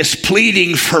on this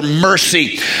pleading for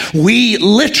mercy. We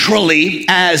literally,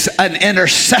 as an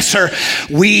intercessor,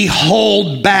 we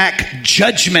hold back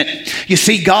judgment. You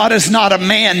see, God is not a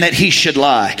man that he should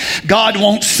lie. God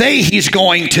won't say he's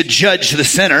going to judge the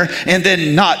sinner and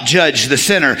then not judge the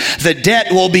sinner. The debt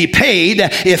will be paid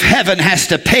if heaven has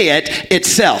to pay it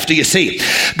itself. Do you see?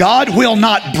 God will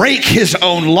not break his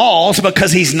own laws,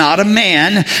 because he's not a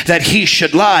man that he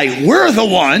should lie. We're the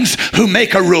ones who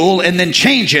make a rule and then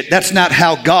change it. That's not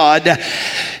how God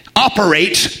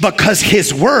operates, because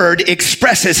his word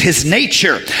expresses his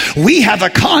nature. We have a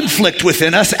conflict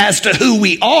within us as to who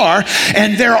we are,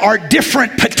 and there are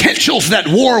different potentials that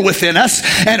war within us,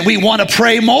 and we want to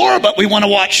pray more, but we want to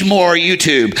watch more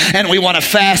YouTube, and we want to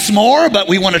fast more, but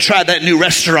we want to try that new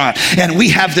restaurant, and we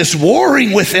have this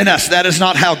warring within us. That is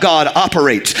not how God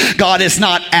operates. God is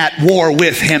not at war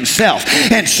with himself,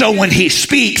 and so when he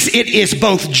speaks, it is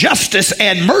both justice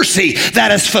and mercy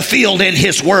that is fulfilled in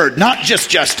his word. Not just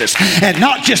justice and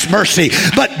not just mercy,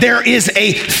 but there is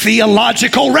a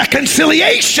theological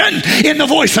reconciliation in the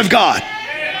voice of God.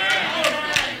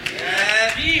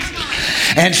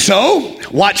 And so,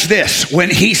 watch this. When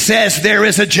he says there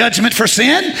is a judgment for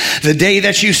sin, the day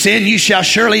that you sin, you shall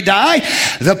surely die,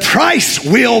 the price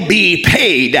will be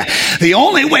paid. The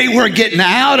only way we're getting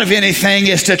out of anything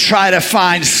is to try to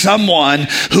find someone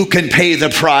who can pay the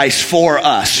price for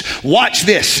us. Watch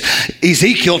this.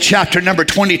 Ezekiel chapter number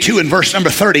 22 and verse number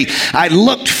 30. I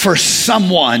looked for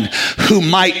someone who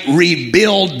might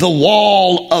rebuild the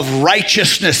wall of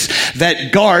righteousness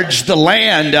that guards the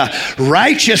land.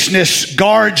 Righteousness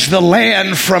guards the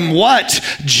land from what?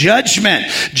 Judgment.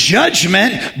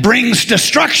 Judgment brings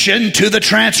destruction to the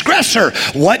transgressor.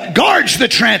 What guards the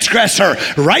transgressor?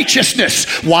 Righteousness.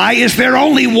 Why is there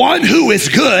only one who is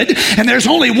good, and there's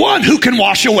only one who can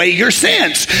wash away your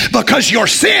sins? Because your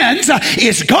sins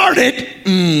is guarded,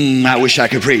 I wish I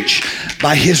could preach,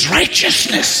 by his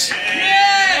righteousness.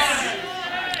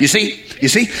 You see, You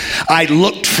see, I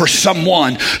looked for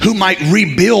someone who might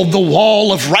rebuild the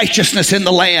wall of righteousness in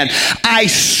the land. I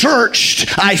searched.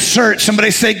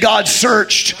 Somebody say, God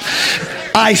searched.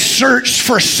 I searched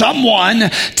for someone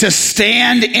to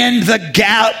stand in the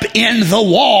gap in the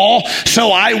wall so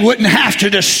I wouldn't have to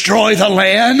destroy the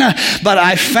land, but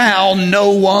I found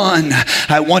no one.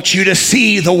 I want you to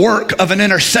see the work of an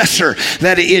intercessor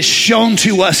that is shown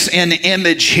to us in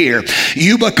image here.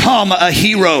 You become a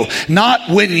hero not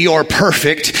when you're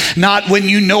perfect, not when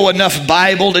you know enough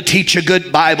Bible to teach a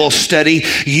good Bible study.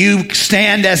 You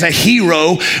stand as a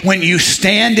hero when you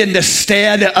stand in the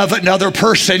stead of another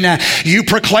person. You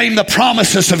proclaim the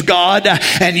promises of God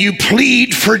and you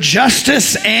plead for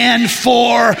justice and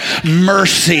for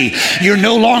mercy. You're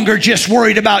no longer just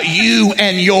worried about you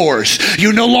and yours.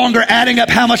 You're no longer adding up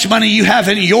how much money you have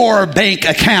in your bank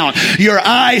account. Your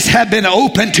eyes have been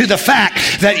opened to the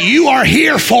fact that you are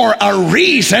here for a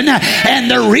reason, and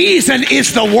the reason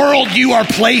is the world you are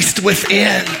placed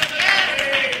within.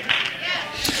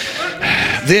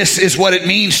 This is what it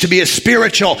means to be a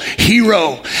spiritual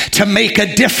hero, to make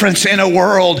a difference in a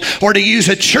world, or to use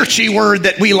a churchy word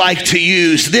that we like to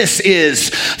use. This is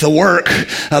the work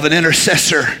of an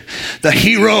intercessor. The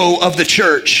hero of the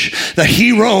church, the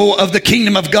hero of the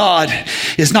kingdom of God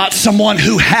is not someone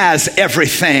who has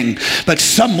everything, but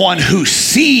someone who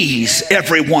sees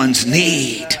everyone's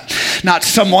need. Not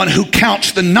someone who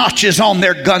counts the notches on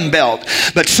their gun belt,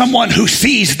 but someone who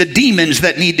sees the demons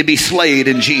that need to be slayed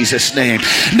in Jesus' name.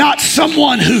 Not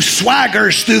someone who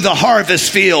swaggers through the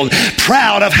harvest field,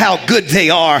 proud of how good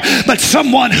they are, but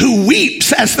someone who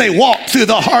weeps as they walk through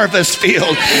the harvest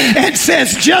field and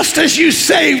says, just as you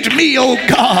saved me, oh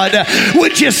God,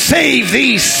 would you save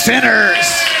these sinners?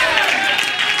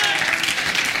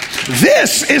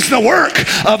 This is the work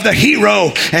of the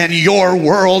hero, and your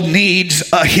world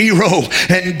needs a hero,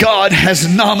 and God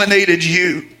has nominated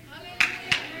you.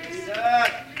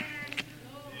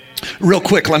 Real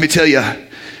quick, let me tell you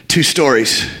 2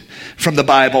 stories from the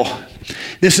Bible.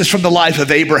 This is from the life of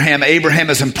Abraham.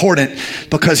 Abraham is important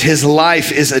because his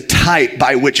life is a type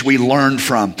by which we learn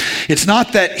from. It's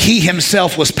not that he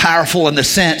himself was powerful in the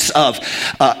sense of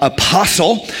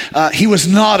apostle. He was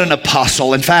not an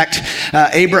apostle. In fact,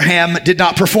 Abraham did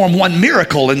not perform one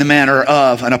miracle in the manner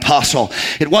of an apostle.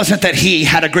 It wasn't that he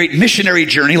had a great missionary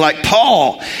journey like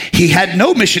Paul. He had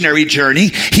no missionary journey.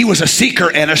 He was a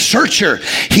seeker and a searcher.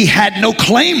 He had no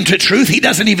claim to truth. He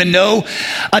doesn't even know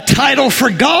a title for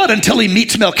God until he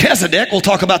meets Melchizedek. We'll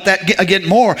talk about that again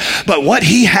more. But what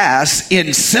he has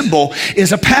in symbol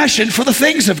is a passion for the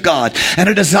things of God and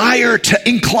a desire to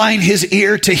incline his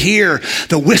ear to hear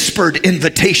the whispered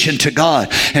invitation to God.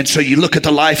 And so you look at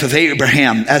the life of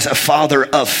Abraham as a father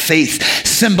of faith,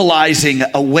 symbolizing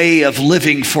a way of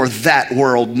living for that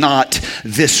world, not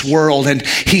this world. And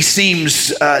he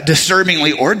seems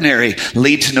disturbingly ordinary.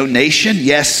 Leads no nation.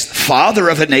 Yes, father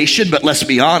of a nation, but let's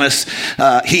be honest,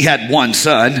 he had one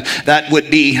son. That would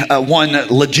be one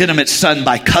legitimate son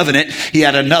by covenant. He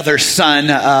had another son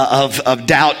of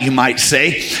doubt, you might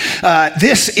say.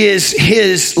 This is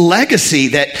his legacy,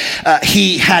 that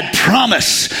he had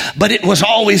promise, but it was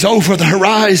always over the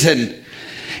horizon.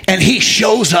 And he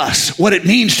shows us what it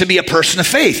means to be a person of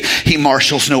faith. He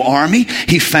marshals no army.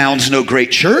 He founds no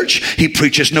great church. He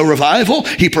preaches no revival.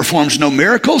 He performs no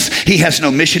miracles. He has no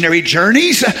missionary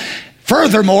journeys.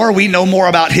 Furthermore, we know more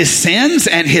about his sins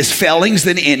and his failings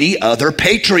than any other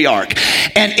patriarch.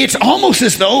 And it's almost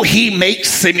as though he makes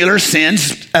similar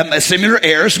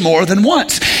errors more than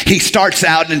once. He starts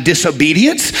out in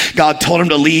disobedience. God told him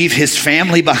to leave his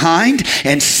family behind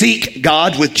and seek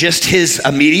God with just his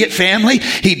immediate family.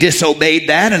 He disobeyed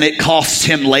that, and it costs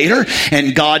him later,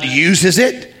 and God uses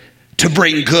it to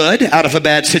bring good out of a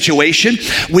bad situation.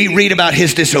 We read about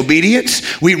his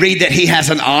disobedience. We read that he has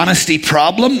an honesty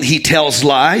problem. He tells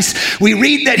lies. We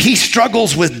read that he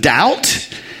struggles with doubt.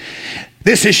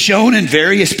 This is shown in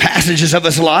various passages of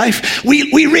his life.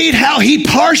 We read how he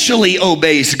partially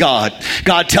obeys God.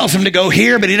 God tells him to go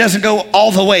here, but he doesn't go all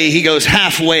the way. He goes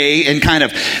halfway and kind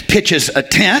of pitches a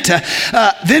tent.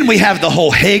 Then we have the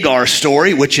whole Hagar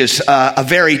story, which is a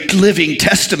very living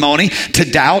testimony to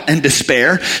doubt and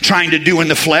despair, trying to do in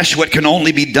the flesh what can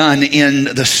only be done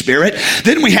in the spirit.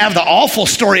 Then we have the awful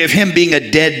story of him being a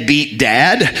deadbeat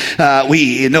dad.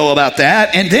 We know about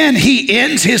that. And then he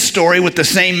ends his story with the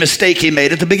same mistake he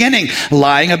made at the beginning,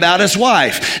 lying about his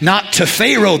wife, not to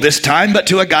Pharaoh this time, but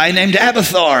to a guy named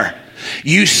Abiathar.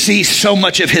 You see so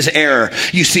much of his error.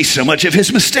 You see so much of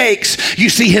his mistakes. You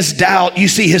see his doubt. You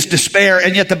see his despair.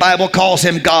 And yet the Bible calls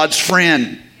him God's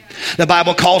friend. The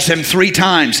Bible calls him 3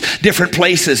 times, different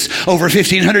places, over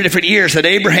 1,500 different years, that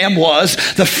Abraham was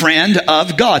the friend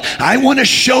of God. I want to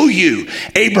show you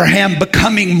Abraham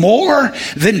becoming more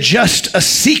than just a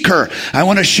seeker. I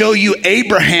want to show you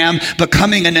Abraham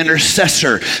becoming an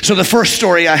intercessor. So the first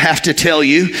story I have to tell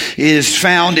you is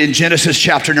found in Genesis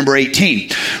chapter number 18.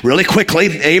 Really quickly,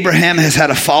 Abraham has had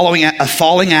a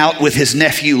falling out with his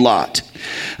nephew Lot.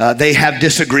 They have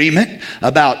disagreement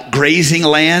about grazing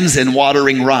lands and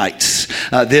watering rights.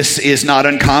 This is not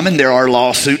uncommon. There are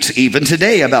lawsuits even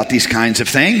today about these kinds of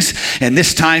things. And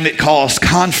this time it caused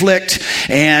conflict,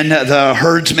 and the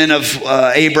herdsmen of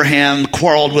Abraham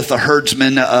quarreled with the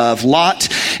herdsmen of Lot,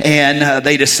 and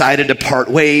they decided to part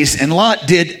ways. And Lot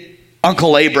did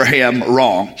Uncle Abraham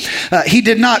wrong. He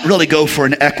did not really go for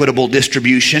an equitable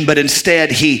distribution, but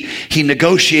instead he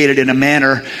negotiated in a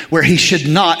manner where he should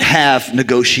not have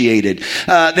negotiated.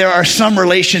 There are some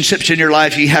relationships in your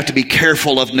life you have to be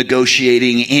careful of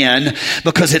negotiating in,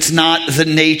 because it's not the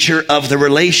nature of the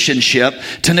relationship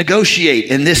to negotiate.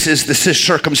 And this is the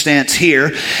circumstance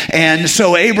here. And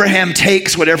so Abraham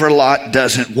takes whatever Lot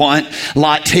doesn't want.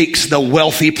 Lot takes the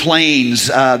wealthy plains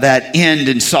that end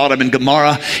in Sodom and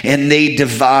Gomorrah, and they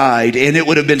divide. And it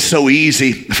would have been so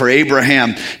easy for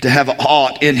Abraham to have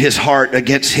aught in his heart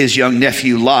against his young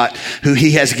nephew Lot, who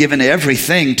he has given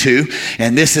everything to,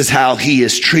 and this is how he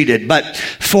is treated. But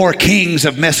 4 kings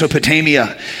of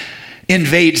Mesopotamia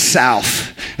invade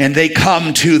south, and they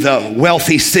come to the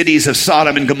wealthy cities of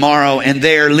Sodom and Gomorrah, and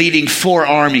they're leading 4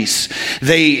 armies.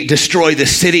 They destroy the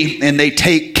city, and they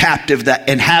take captive the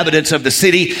inhabitants of the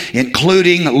city,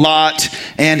 including Lot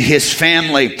and his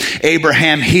family.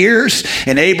 Abraham hears,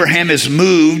 and Abraham is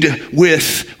moved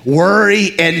with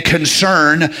worry and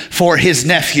concern for his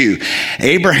nephew.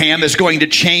 Abraham is going to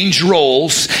change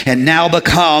roles and now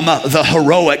become the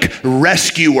heroic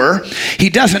rescuer. He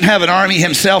doesn't have an army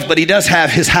himself, but he does have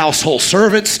his household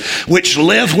servants, which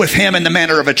live with him in the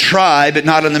manner of a tribe, but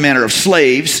not in the manner of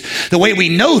slaves. The way we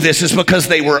know this is because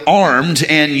they were armed,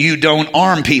 and you don't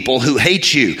arm people who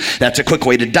hate you. That's a quick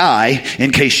way to die,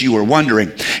 in case you were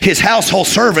wondering. His household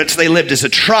servants, they lived as a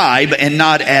tribe and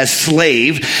not as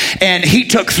slave. And he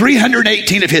took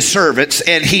 318 of his servants,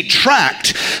 and he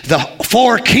tracked the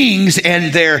 4 kings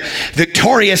and their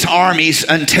victorious armies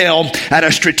until at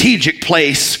a strategic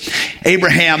place,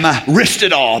 Abraham risked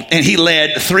it all, and he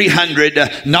led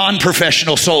 300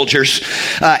 non-professional soldiers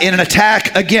in an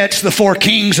attack against the 4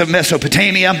 kings of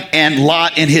Mesopotamia, and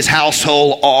Lot and his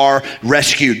household are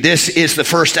rescued. This is the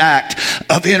first act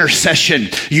of intercession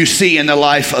you see in the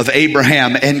life of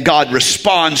Abraham, and God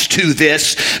responds to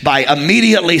this by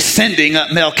immediately sending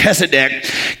Melchizedek,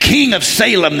 king of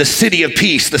Salem, the city of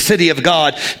peace, the city of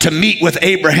God, to meet with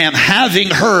Abraham, having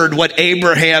heard what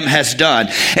Abraham has done.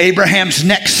 Abraham's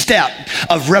next step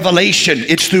of revelation,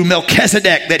 it's through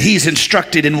Melchizedek that he's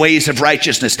instructed in ways of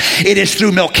righteousness. It is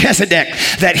through Melchizedek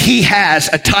that he has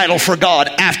a title for God.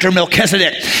 After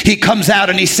Melchizedek, he comes out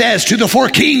and he says to the 4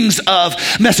 kings of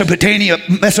Mesopotamia,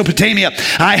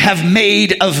 I have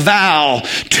made a vow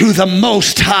to the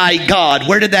Most High God.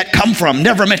 Where did that come from?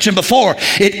 Never mentioned before.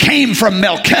 It came from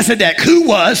Melchizedek, who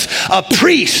was a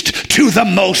priest to the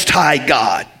Most High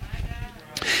God.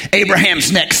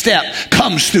 Abraham's next step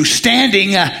comes through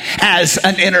standing as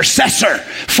an intercessor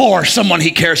for someone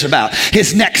he cares about.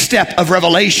 His next step of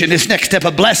revelation, his next step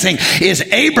of blessing is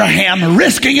Abraham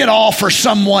risking it all for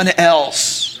someone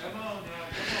else.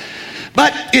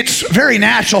 But it's very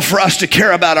natural for us to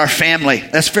care about our family.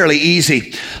 That's fairly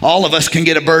easy. All of us can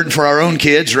get a burden for our own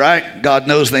kids, right? God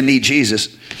knows they need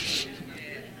Jesus.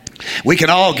 We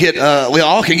all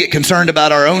can get concerned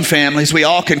about our own families. We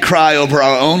all can cry over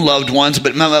our own loved ones,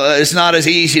 but it's not as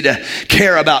easy to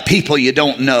care about people you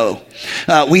don't know.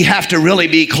 We have to really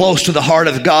be close to the heart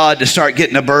of God to start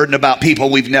getting a burden about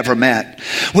people we've never met.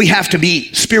 We have to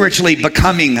be spiritually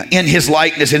becoming in his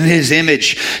likeness and in his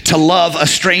image to love a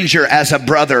stranger as a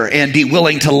brother and be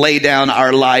willing to lay down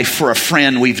our life for a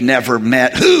friend we've never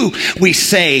met, who we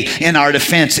say in our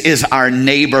defense is our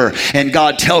neighbor. And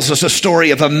God tells us a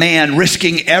story of a man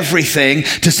risking everything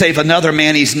to save another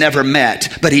man he's never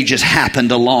met, but he just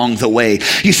happened along the way.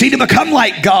 You see, to become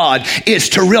like God is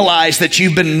to realize that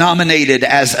you've been nominated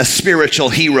as a spiritual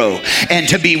hero, and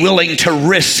to be willing to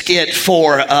risk it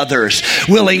for others,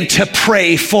 willing to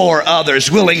pray for others,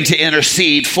 willing to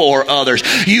intercede for others.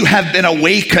 You have been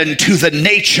awakened to the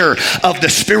nature of the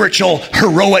spiritual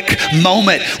heroic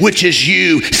moment, which is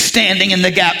you standing in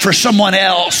the gap for someone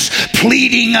else,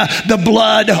 pleading the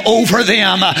blood over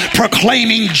them,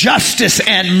 proclaiming justice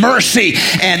and mercy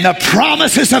and the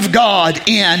promises of God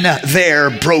in their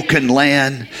broken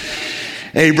land.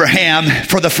 Abraham,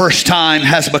 for the first time,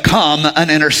 has become an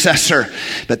intercessor,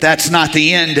 but that's not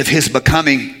the end of his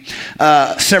becoming.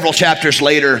 Several chapters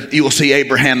later, you will see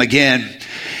Abraham again.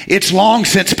 It's long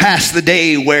since past the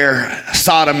day where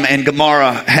Sodom and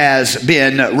Gomorrah has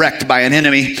been wrecked by an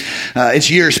enemy.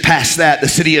 It's years past that. The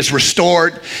city is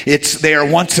restored. They are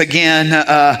once again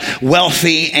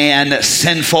wealthy and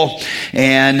sinful,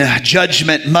 and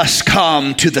judgment must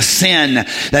come to the sin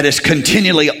that is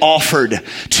continually offered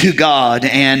to God.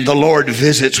 And the Lord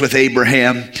visits with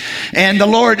Abraham. And the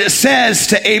Lord says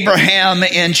to Abraham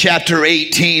in chapter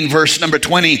 18, verse number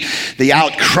 20, the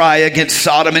outcry against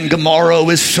Sodom and Gomorrah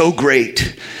is so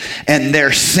great and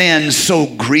their sin so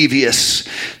grievous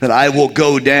that I will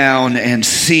go down and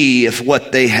see if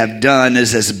what they have done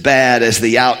is as bad as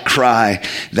the outcry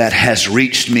that has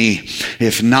reached me.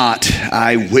 If not,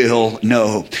 I will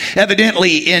know.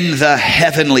 Evidently, in the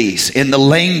heavenlies, in the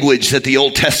language that the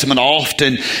Old Testament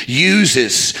often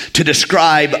uses to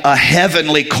describe a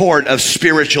heavenly court of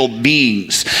spiritual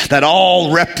beings that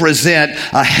all represent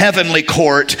a heavenly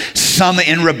court, some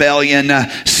in rebellion,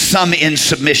 some in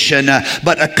submission,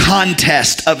 but a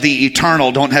contest of the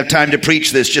eternal. Don't have time to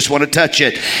preach this, just want to touch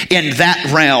it. In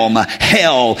that realm,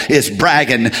 hell is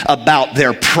bragging about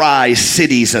their prize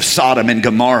cities of Sodom and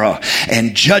Gomorrah,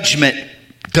 and judgment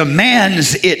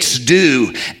demands its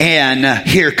due, and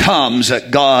here comes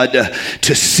God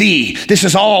to see. This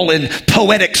is all in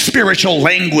poetic spiritual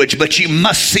language, but you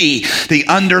must see the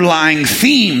underlying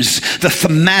themes, the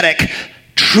thematic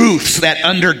truths that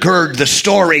undergird the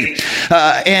story,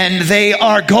 and they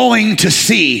are going to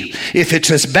see if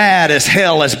it's as bad as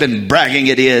hell has been bragging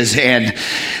it is. And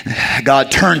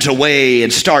God turns away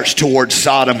and starts towards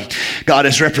Sodom. God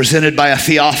is represented by a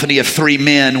theophany of three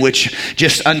men, which,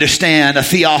 just understand, a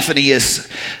theophany is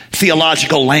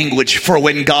theological language for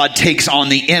when God takes on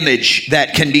the image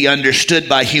that can be understood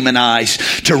by human eyes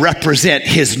to represent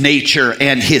his nature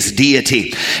and his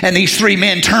deity. And these three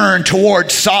men turn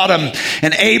towards Sodom,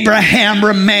 and Abraham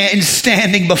remains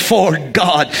standing before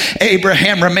God.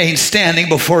 Abraham remains standing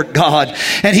before God,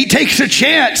 and he takes a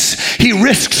chance. He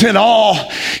risks it all.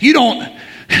 You don't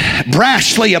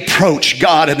brashly approach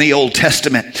God in the Old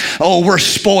Testament. Oh, we're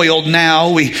spoiled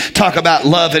now. We talk about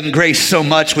love and grace so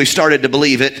much we started to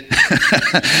believe it.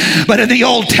 But in the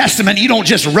Old Testament, you don't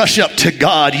just rush up to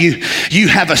God. You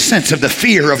have a sense of the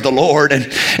fear of the Lord.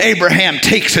 And Abraham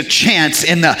takes a chance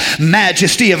in the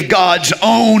majesty of God's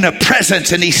own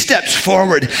presence, and he steps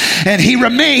forward and he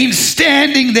remains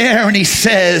standing there, and he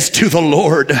says to the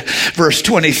Lord, verse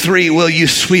 23, will you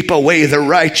sweep away the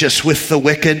righteous with the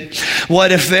wicked?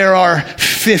 What if there are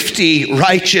 50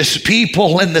 righteous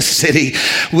people in the city?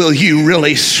 Will you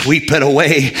really sweep it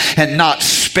away and not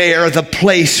spare the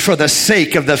place for the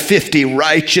sake of the 50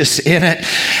 righteous in it?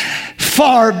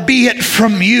 Far be it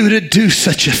from you to do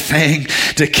such a thing,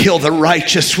 to kill the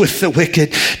righteous with the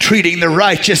wicked, treating the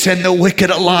righteous and the wicked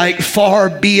alike. Far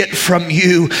be it from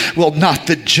you. Will not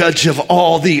the judge of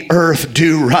all the earth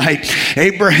do right?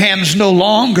 Abraham's no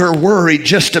longer worried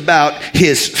just about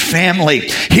his family.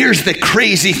 Here's the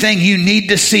crazy thing you need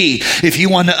to see if you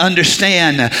want to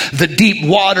understand the deep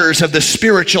waters of the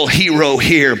spiritual hero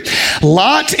here.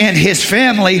 Lot and his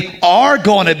family are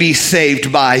going to be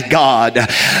saved by God.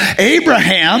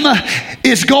 Abraham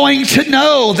is going to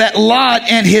know that Lot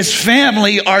and his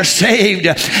family are saved.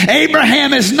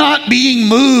 Abraham is not being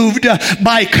moved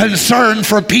by concern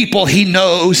for people he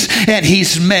knows and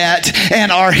he's met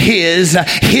and are his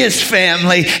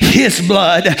family, his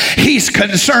blood. He's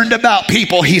concerned about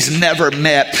people he's never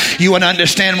met. You want to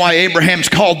understand why Abraham's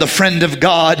called the friend of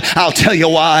God? I'll tell you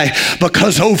why.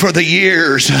 Because over the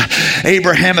years,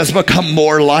 Abraham has become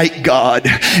more like God.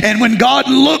 And when God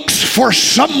looks for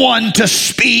someone to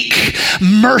speak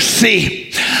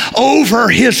mercy over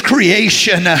his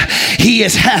creation, he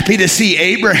is happy to see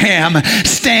Abraham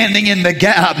standing in the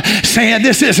gap saying,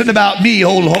 this isn't about me,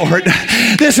 oh Lord.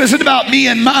 This isn't about me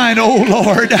and mine, oh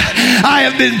Lord. I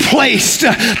have been placed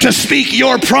to speak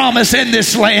your promise in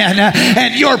this land,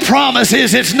 and your promise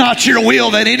is it's not your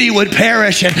will that any would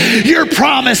perish, and your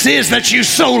promise is that you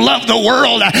so loved the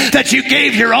world that you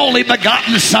gave your only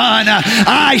begotten Son.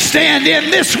 I stand in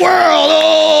this world,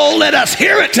 oh, let us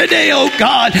hear it today, oh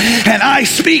God, and I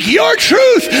speak your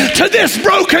truth to this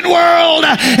broken world,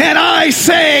 and I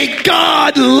say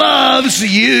God loves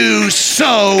you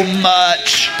so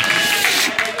much.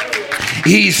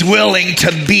 He's willing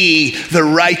to be the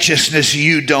righteousness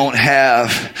you don't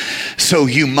have so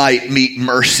you might meet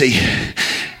mercy.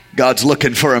 God's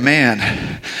looking for a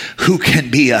man who can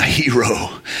be a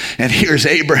hero And here's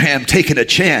Abraham taking a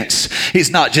chance.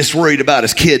 He's not just worried about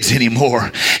his kids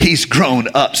anymore. He's grown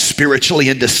up spiritually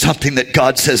into something that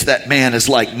God says, that man is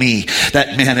like me.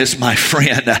 That man is my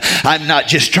friend. I'm not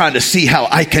just trying to see how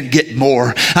I can get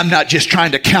more. I'm not just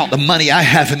trying to count the money I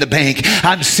have in the bank.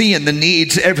 I'm seeing the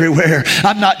needs everywhere.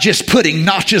 I'm not just putting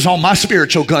notches on my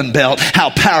spiritual gun belt, how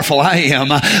powerful I am,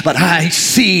 but I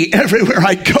see everywhere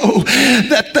I go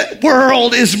that the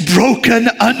world is broken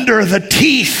under the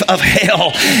teeth of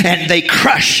hell, and they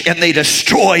crush and they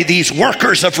destroy these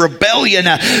workers of rebellion.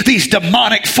 These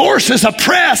demonic forces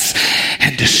oppress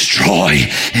and destroy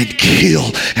and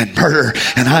kill and murder.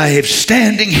 And I am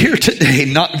standing here today,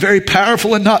 not very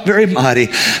powerful and not very mighty,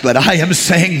 but I am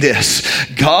saying this: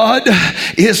 God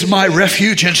is my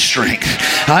refuge and strength.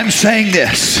 I'm saying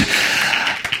this: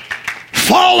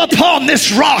 fall upon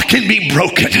this rock and be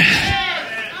broken.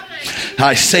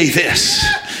 I say this: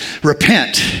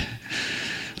 repent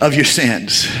of your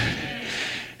sins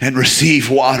and receive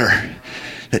water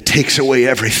that takes away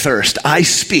every thirst. I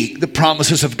speak the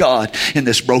promises of God in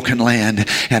this broken land,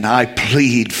 and I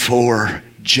plead for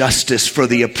justice for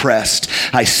the oppressed.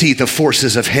 I see the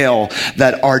forces of hell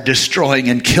that are destroying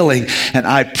and killing, and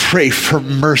I pray for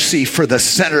mercy for the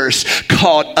sinners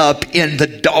caught up in the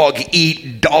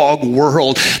dog-eat-dog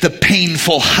world, the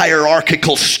painful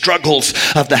hierarchical struggles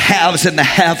of the haves and the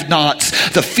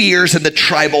have-nots, the fears and the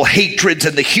tribal hatreds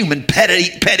and the human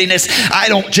pettiness. I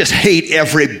don't just hate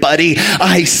everybody.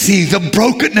 I see the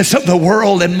brokenness of the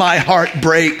world, and my heart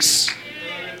breaks.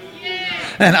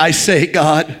 And I say,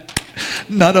 God,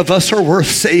 none of us are worth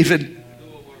saving,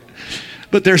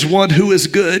 but there's one who is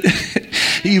good.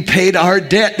 You paid our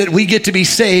debt that we get to be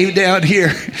saved down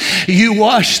here. You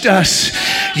washed us.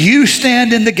 You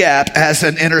stand in the gap as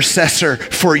an intercessor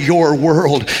for your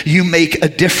world. You make a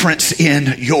difference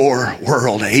in your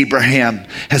world. Abraham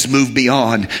has moved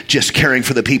beyond just caring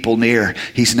for the people near.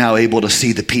 He's now able to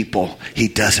see the people he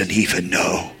doesn't even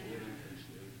know.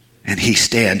 And he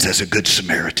stands as a good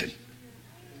Samaritan.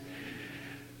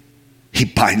 He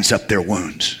binds up their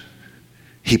wounds.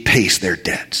 He pays their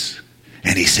debts.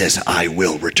 And he says, I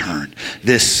will return.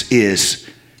 This is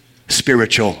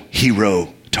spiritual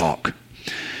hero talk.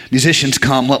 Musicians,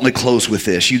 come, let me close with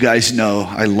this. You guys know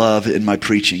I love in my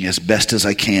preaching as best as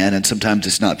I can, and sometimes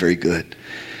it's not very good.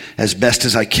 As best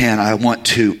as I can, I want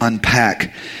to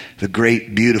unpack the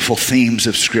great, beautiful themes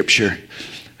of Scripture.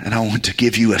 And I want to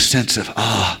give you a sense of,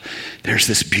 there's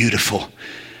this beautiful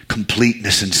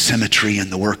completeness and symmetry in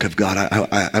the work of God.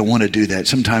 I want to do that.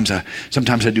 Sometimes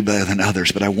I do better than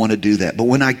others, but I want to do that. But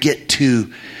when I get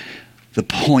to the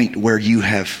point where you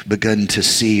have begun to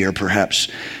see, or perhaps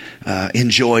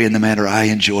enjoy in the manner I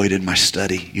enjoyed in my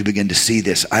study, you begin to see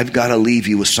this, I've got to leave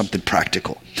you with something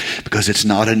practical, because it's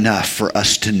not enough for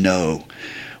us to know.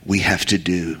 We have to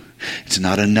do. It's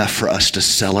not enough for us to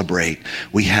celebrate.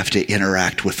 We have to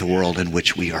interact with the world in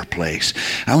which we are placed.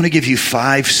 I want to give you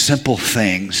 5 simple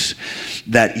things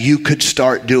that you could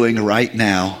start doing right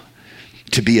now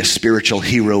to be a spiritual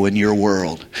hero in your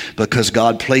world, because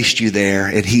God placed you there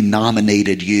and He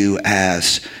nominated you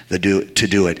as to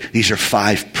do it. These are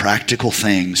 5 practical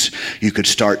things you could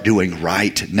start doing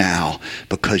right now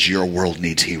because your world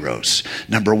needs heroes.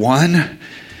 Number 1,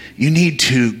 you need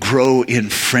to grow in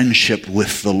friendship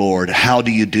with the Lord. How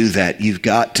do you do that? You've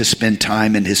got to spend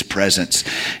time in His presence.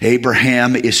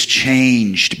 Abraham is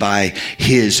changed by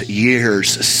his years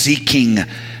seeking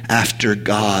after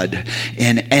God.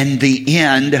 And in the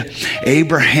end,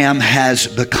 Abraham has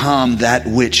become that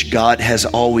which God has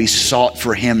always sought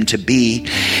for him to be.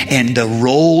 And the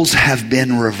roles have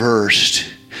been reversed,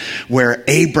 where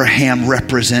Abraham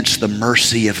represents the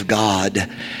mercy of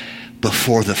God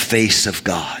before the face of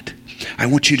God. I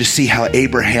want you to see how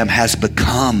Abraham has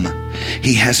become.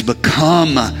 He has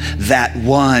become that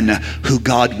one who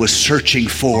God was searching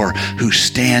for, who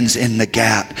stands in the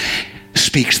gap,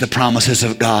 speaks the promises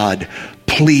of God,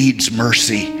 pleads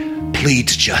mercy,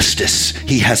 pleads justice.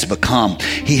 He has become.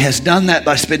 He has done that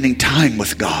by spending time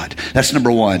with God. That's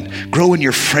number 1. Grow in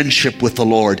your friendship with the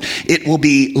Lord. It will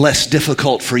be less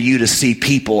difficult for you to see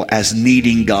people as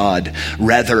needing God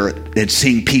rather than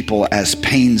seeing people as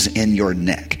pains in your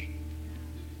neck.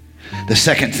 The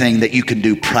second thing that you can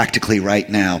do practically right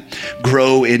now,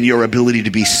 grow in your ability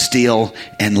to be still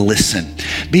and listen.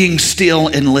 Being still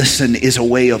and listen is a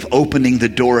way of opening the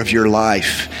door of your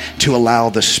life to allow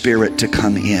the Spirit to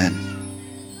come in.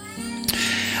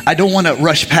 I don't want to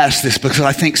rush past this, because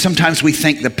I think sometimes we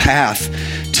think the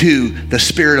path to the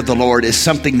Spirit of the Lord is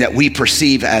something that we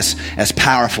perceive as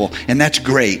powerful. And that's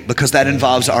great because that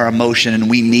involves our emotion and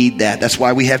we need that. That's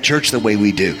why we have church the way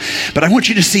we do. But I want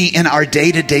you to see in our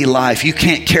day-to-day life, you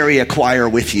can't carry a choir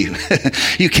with you.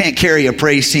 You can't carry a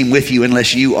praise team with you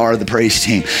unless you are the praise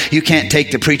team. You can't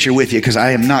take the preacher with you because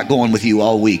I am not going with you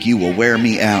all week. You will wear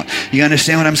me out. You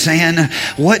understand what I'm saying?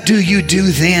 What do you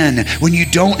do then when you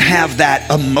don't have that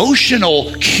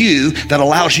emotional cue that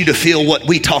allows you to feel what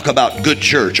we talk about, good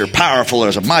church or powerful or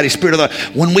as a mighty Spirit of the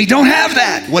Lord? When we don't have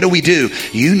that, what do?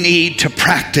 You need to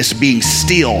practice being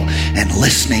still and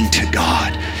listening to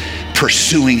God,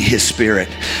 pursuing His Spirit.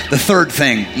 The third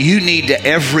thing, you need to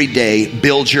every day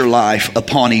build your life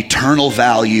upon eternal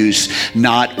values,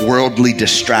 not worldly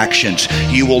distractions.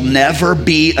 You will never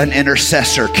be an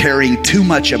intercessor caring too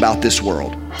much about this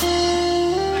world.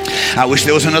 I wish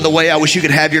there was another way. I wish you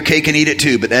could have your cake and eat it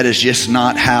too, but that is just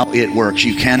not how it works.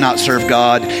 You cannot serve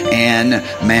God and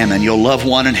mammon. You'll love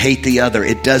one and hate the other.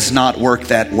 It does not work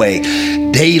that way.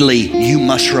 Daily, you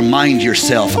must remind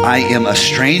yourself, I am a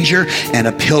stranger and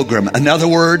a pilgrim. In other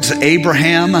words,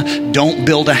 Abraham, don't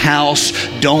build a house,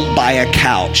 don't buy a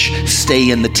couch, stay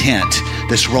in the tent.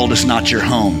 This world is not your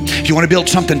home. If you want to build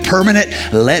something permanent,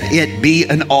 let it be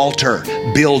an altar.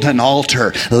 Build an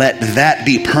altar. Let that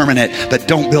be permanent, but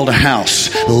don't build a house.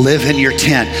 Live in your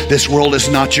tent. This world is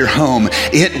not your home.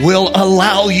 It will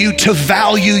allow you to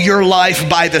value your life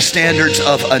by the standards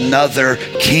of another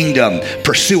kingdom.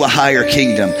 Pursue a higher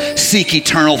kingdom. Seek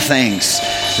eternal things.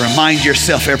 Remind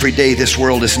yourself every day this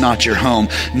world is not your home.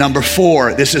 Number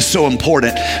 4, this is so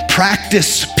important.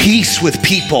 Practice peace with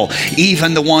people,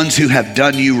 even the ones who have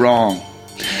done you wrong.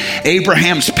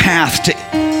 Abraham's path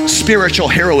to spiritual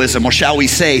heroism, or shall we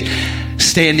say,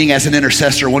 standing as an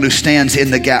intercessor, one who stands in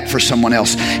the gap for someone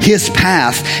else. His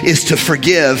path is to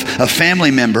forgive a family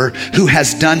member who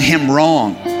has done him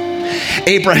wrong.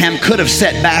 Abraham could have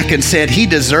sat back and said, he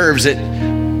deserves it.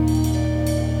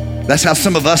 That's how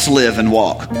some of us live and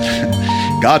walk.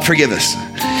 God forgive us.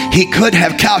 He could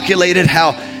have calculated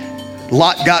how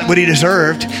Lot got what he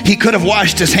deserved. He could have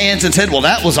washed his hands and said, well,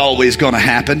 that was always going to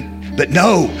happen. But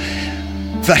no,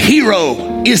 the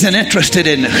hero isn't interested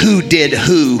in who did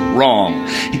who wrong.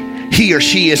 He or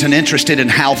she isn't interested in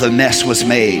how the mess was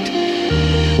made.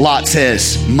 Lot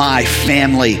says, my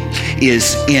family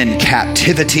is in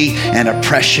captivity and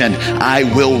oppression. I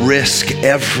will risk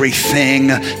everything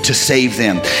to save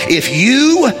them. If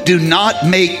you do not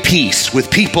make peace with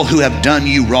people who have done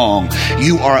you wrong,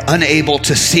 you are unable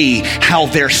to see how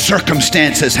their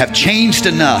circumstances have changed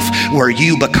enough where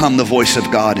you become the voice of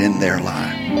God in their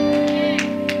life.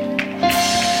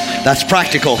 That's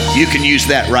practical. You can use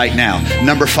that right now.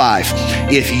 Number 5,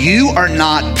 if you are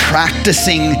not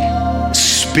practicing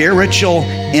spiritual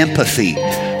empathy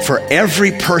for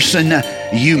every person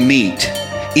you meet,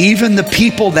 even the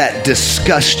people that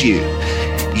disgust you,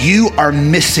 you are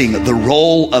missing the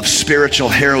role of spiritual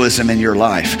heroism in your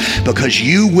life, because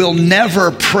you will never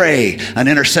pray an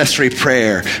intercessory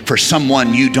prayer for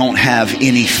someone you don't have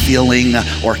any feeling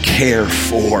or care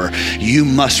for. You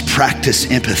must practice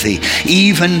empathy.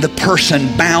 Even the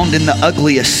person bound in the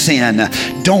ugliest sin,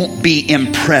 don't be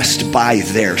impressed by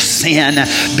their sin.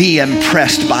 Be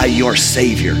impressed by your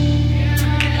Savior.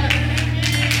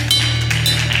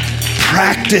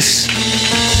 Practice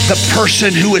the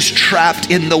person who is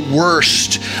trapped in the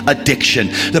worst addiction,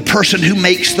 the person who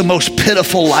makes the most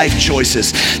pitiful life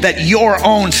choices, that your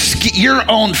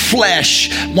own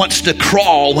flesh wants to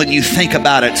crawl when you think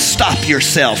about it. Stop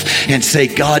yourself and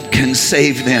say, God can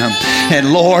save them.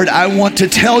 And Lord, I want to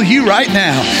tell you right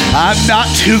now, I'm not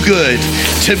too good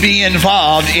to be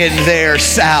involved in their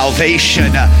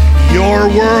salvation. Your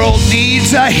world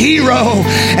needs a hero.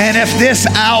 And if this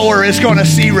hour is going to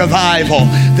see revival,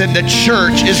 then the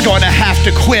church is going to have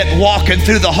to quit walking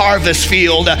through the harvest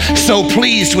field so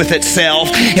pleased with itself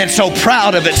and so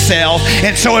proud of itself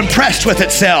and so impressed with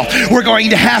itself. We're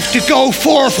going to have to go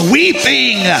forth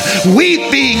weeping,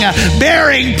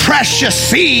 bearing precious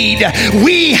seed.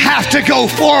 We have to go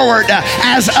forward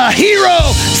as a hero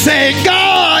saying,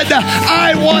 God,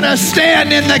 I want to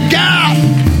stand in the gap.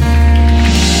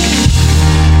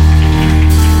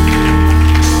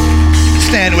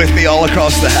 Stand with me all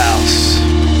across the house.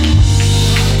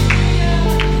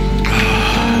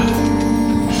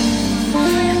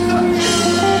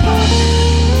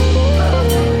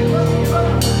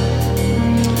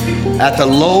 At the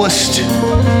lowest,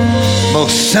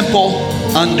 most simple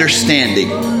understanding,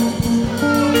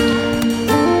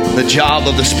 the job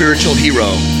of the spiritual hero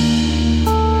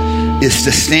is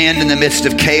to stand in the midst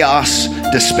of chaos,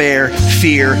 despair,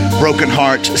 fear, broken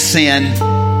hearts, sin,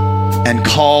 and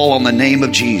call on the name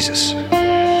of Jesus.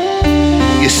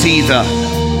 You see, the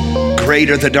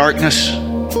greater the darkness,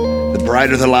 the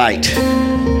brighter the light.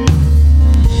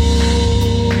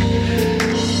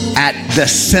 At the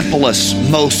simplest,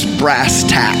 most brass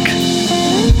tack,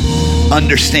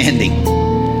 understanding.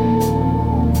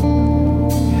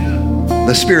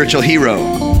 The spiritual hero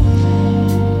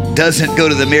doesn't go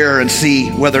to the mirror and see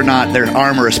whether or not their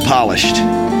armor is polished.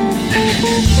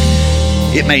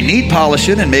 It may need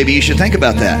polishing, and maybe you should think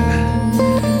about that.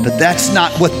 But that's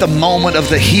not what the moment of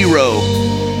the hero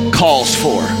calls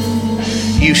for.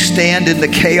 You stand in the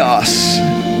chaos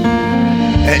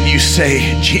and you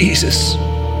say, Jesus,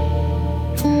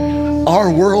 our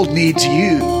world needs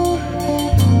you.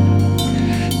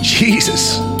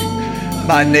 Jesus,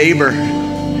 my neighbor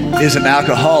is an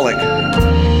alcoholic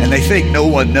and they think no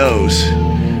one knows.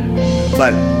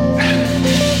 But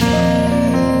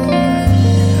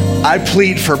I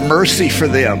plead for mercy for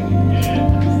them.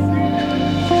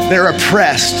 They're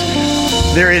oppressed.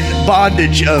 They're in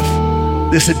bondage of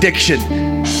this addiction.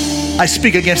 I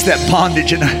speak against that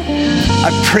bondage and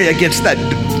I pray against that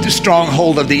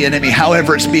stronghold of the enemy.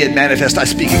 However it's being manifest, I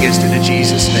speak against it in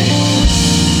Jesus' name.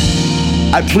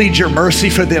 I plead your mercy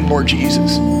for them, Lord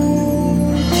Jesus.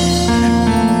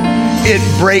 It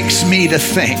breaks me to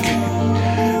think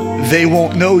they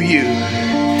won't know you.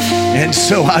 And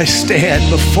so I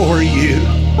stand before you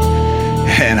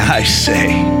and I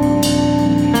say,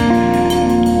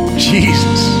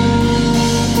 Jesus,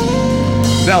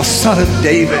 thou Son of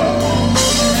David,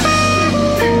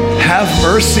 have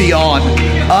mercy on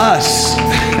us.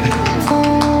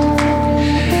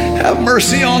 Have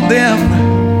mercy on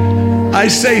them. I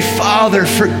say, Father,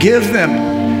 forgive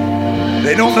them.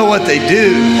 They don't know what they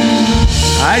do.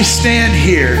 I stand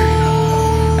here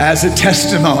as a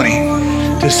testimony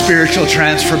to spiritual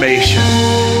transformation.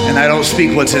 And I don't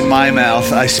speak what's in my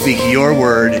mouth. I speak your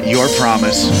word, your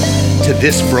promise to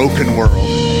this broken world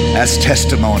as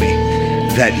testimony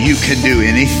that you can do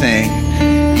anything.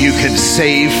 You can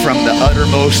save from the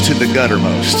uttermost to the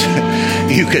guttermost.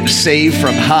 You can save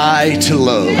from high to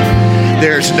low.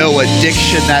 There's no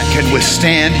addiction that can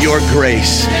withstand your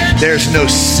grace. There's no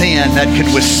sin that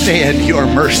can withstand your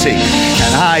mercy.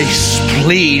 And I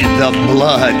plead the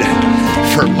blood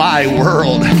for my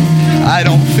world. I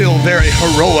don't feel very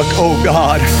heroic, oh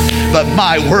God, but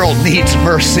my world needs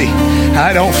mercy.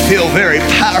 I don't feel very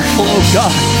powerful, oh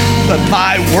God, but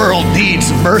my world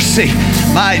needs mercy.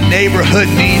 My neighborhood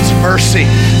needs mercy.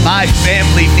 My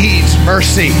family needs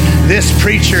mercy. This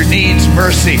preacher needs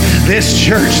mercy. This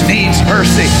church needs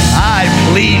mercy. I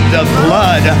plead the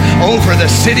blood over the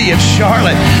city of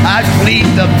Charlotte. I plead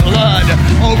the blood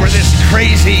over this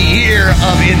crazy year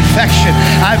of infection.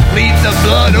 I plead the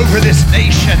blood over this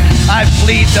nation. I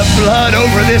plead the blood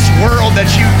over this world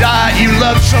that you died, you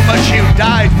loved so much you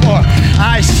died for.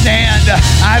 I stand.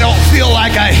 I don't feel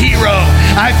like a hero.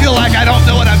 I feel like I don't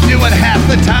know what I'm doing half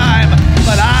the time.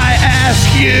 But I ask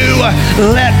you,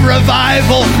 let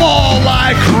revival fall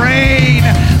like rain.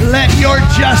 Let your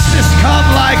justice come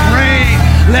like rain.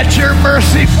 Let your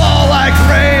mercy fall like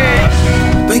rain.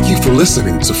 Thank you for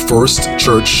listening to First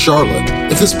Church Charlotte.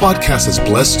 If this podcast has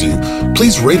blessed you,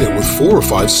 please rate it with 4 or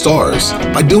 5 stars.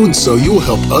 By doing so, you will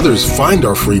help others find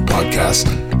our free podcast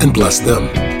and bless them.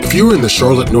 If you're in the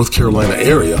Charlotte, North Carolina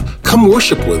area, come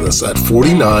worship with us at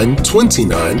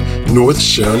 4929 North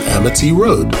Sharon Amity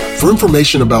Road. For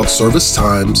information about service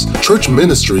times, church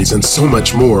ministries, and so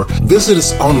much more, visit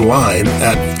us online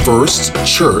at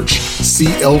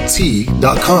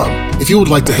firstchurchclt.com. If you would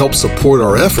like to help support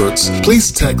our efforts, please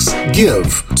text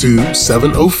GIVE to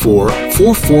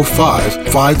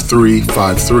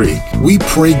 704-445-5353. We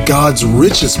pray God's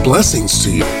richest blessings to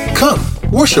you. Come,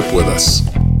 worship with us.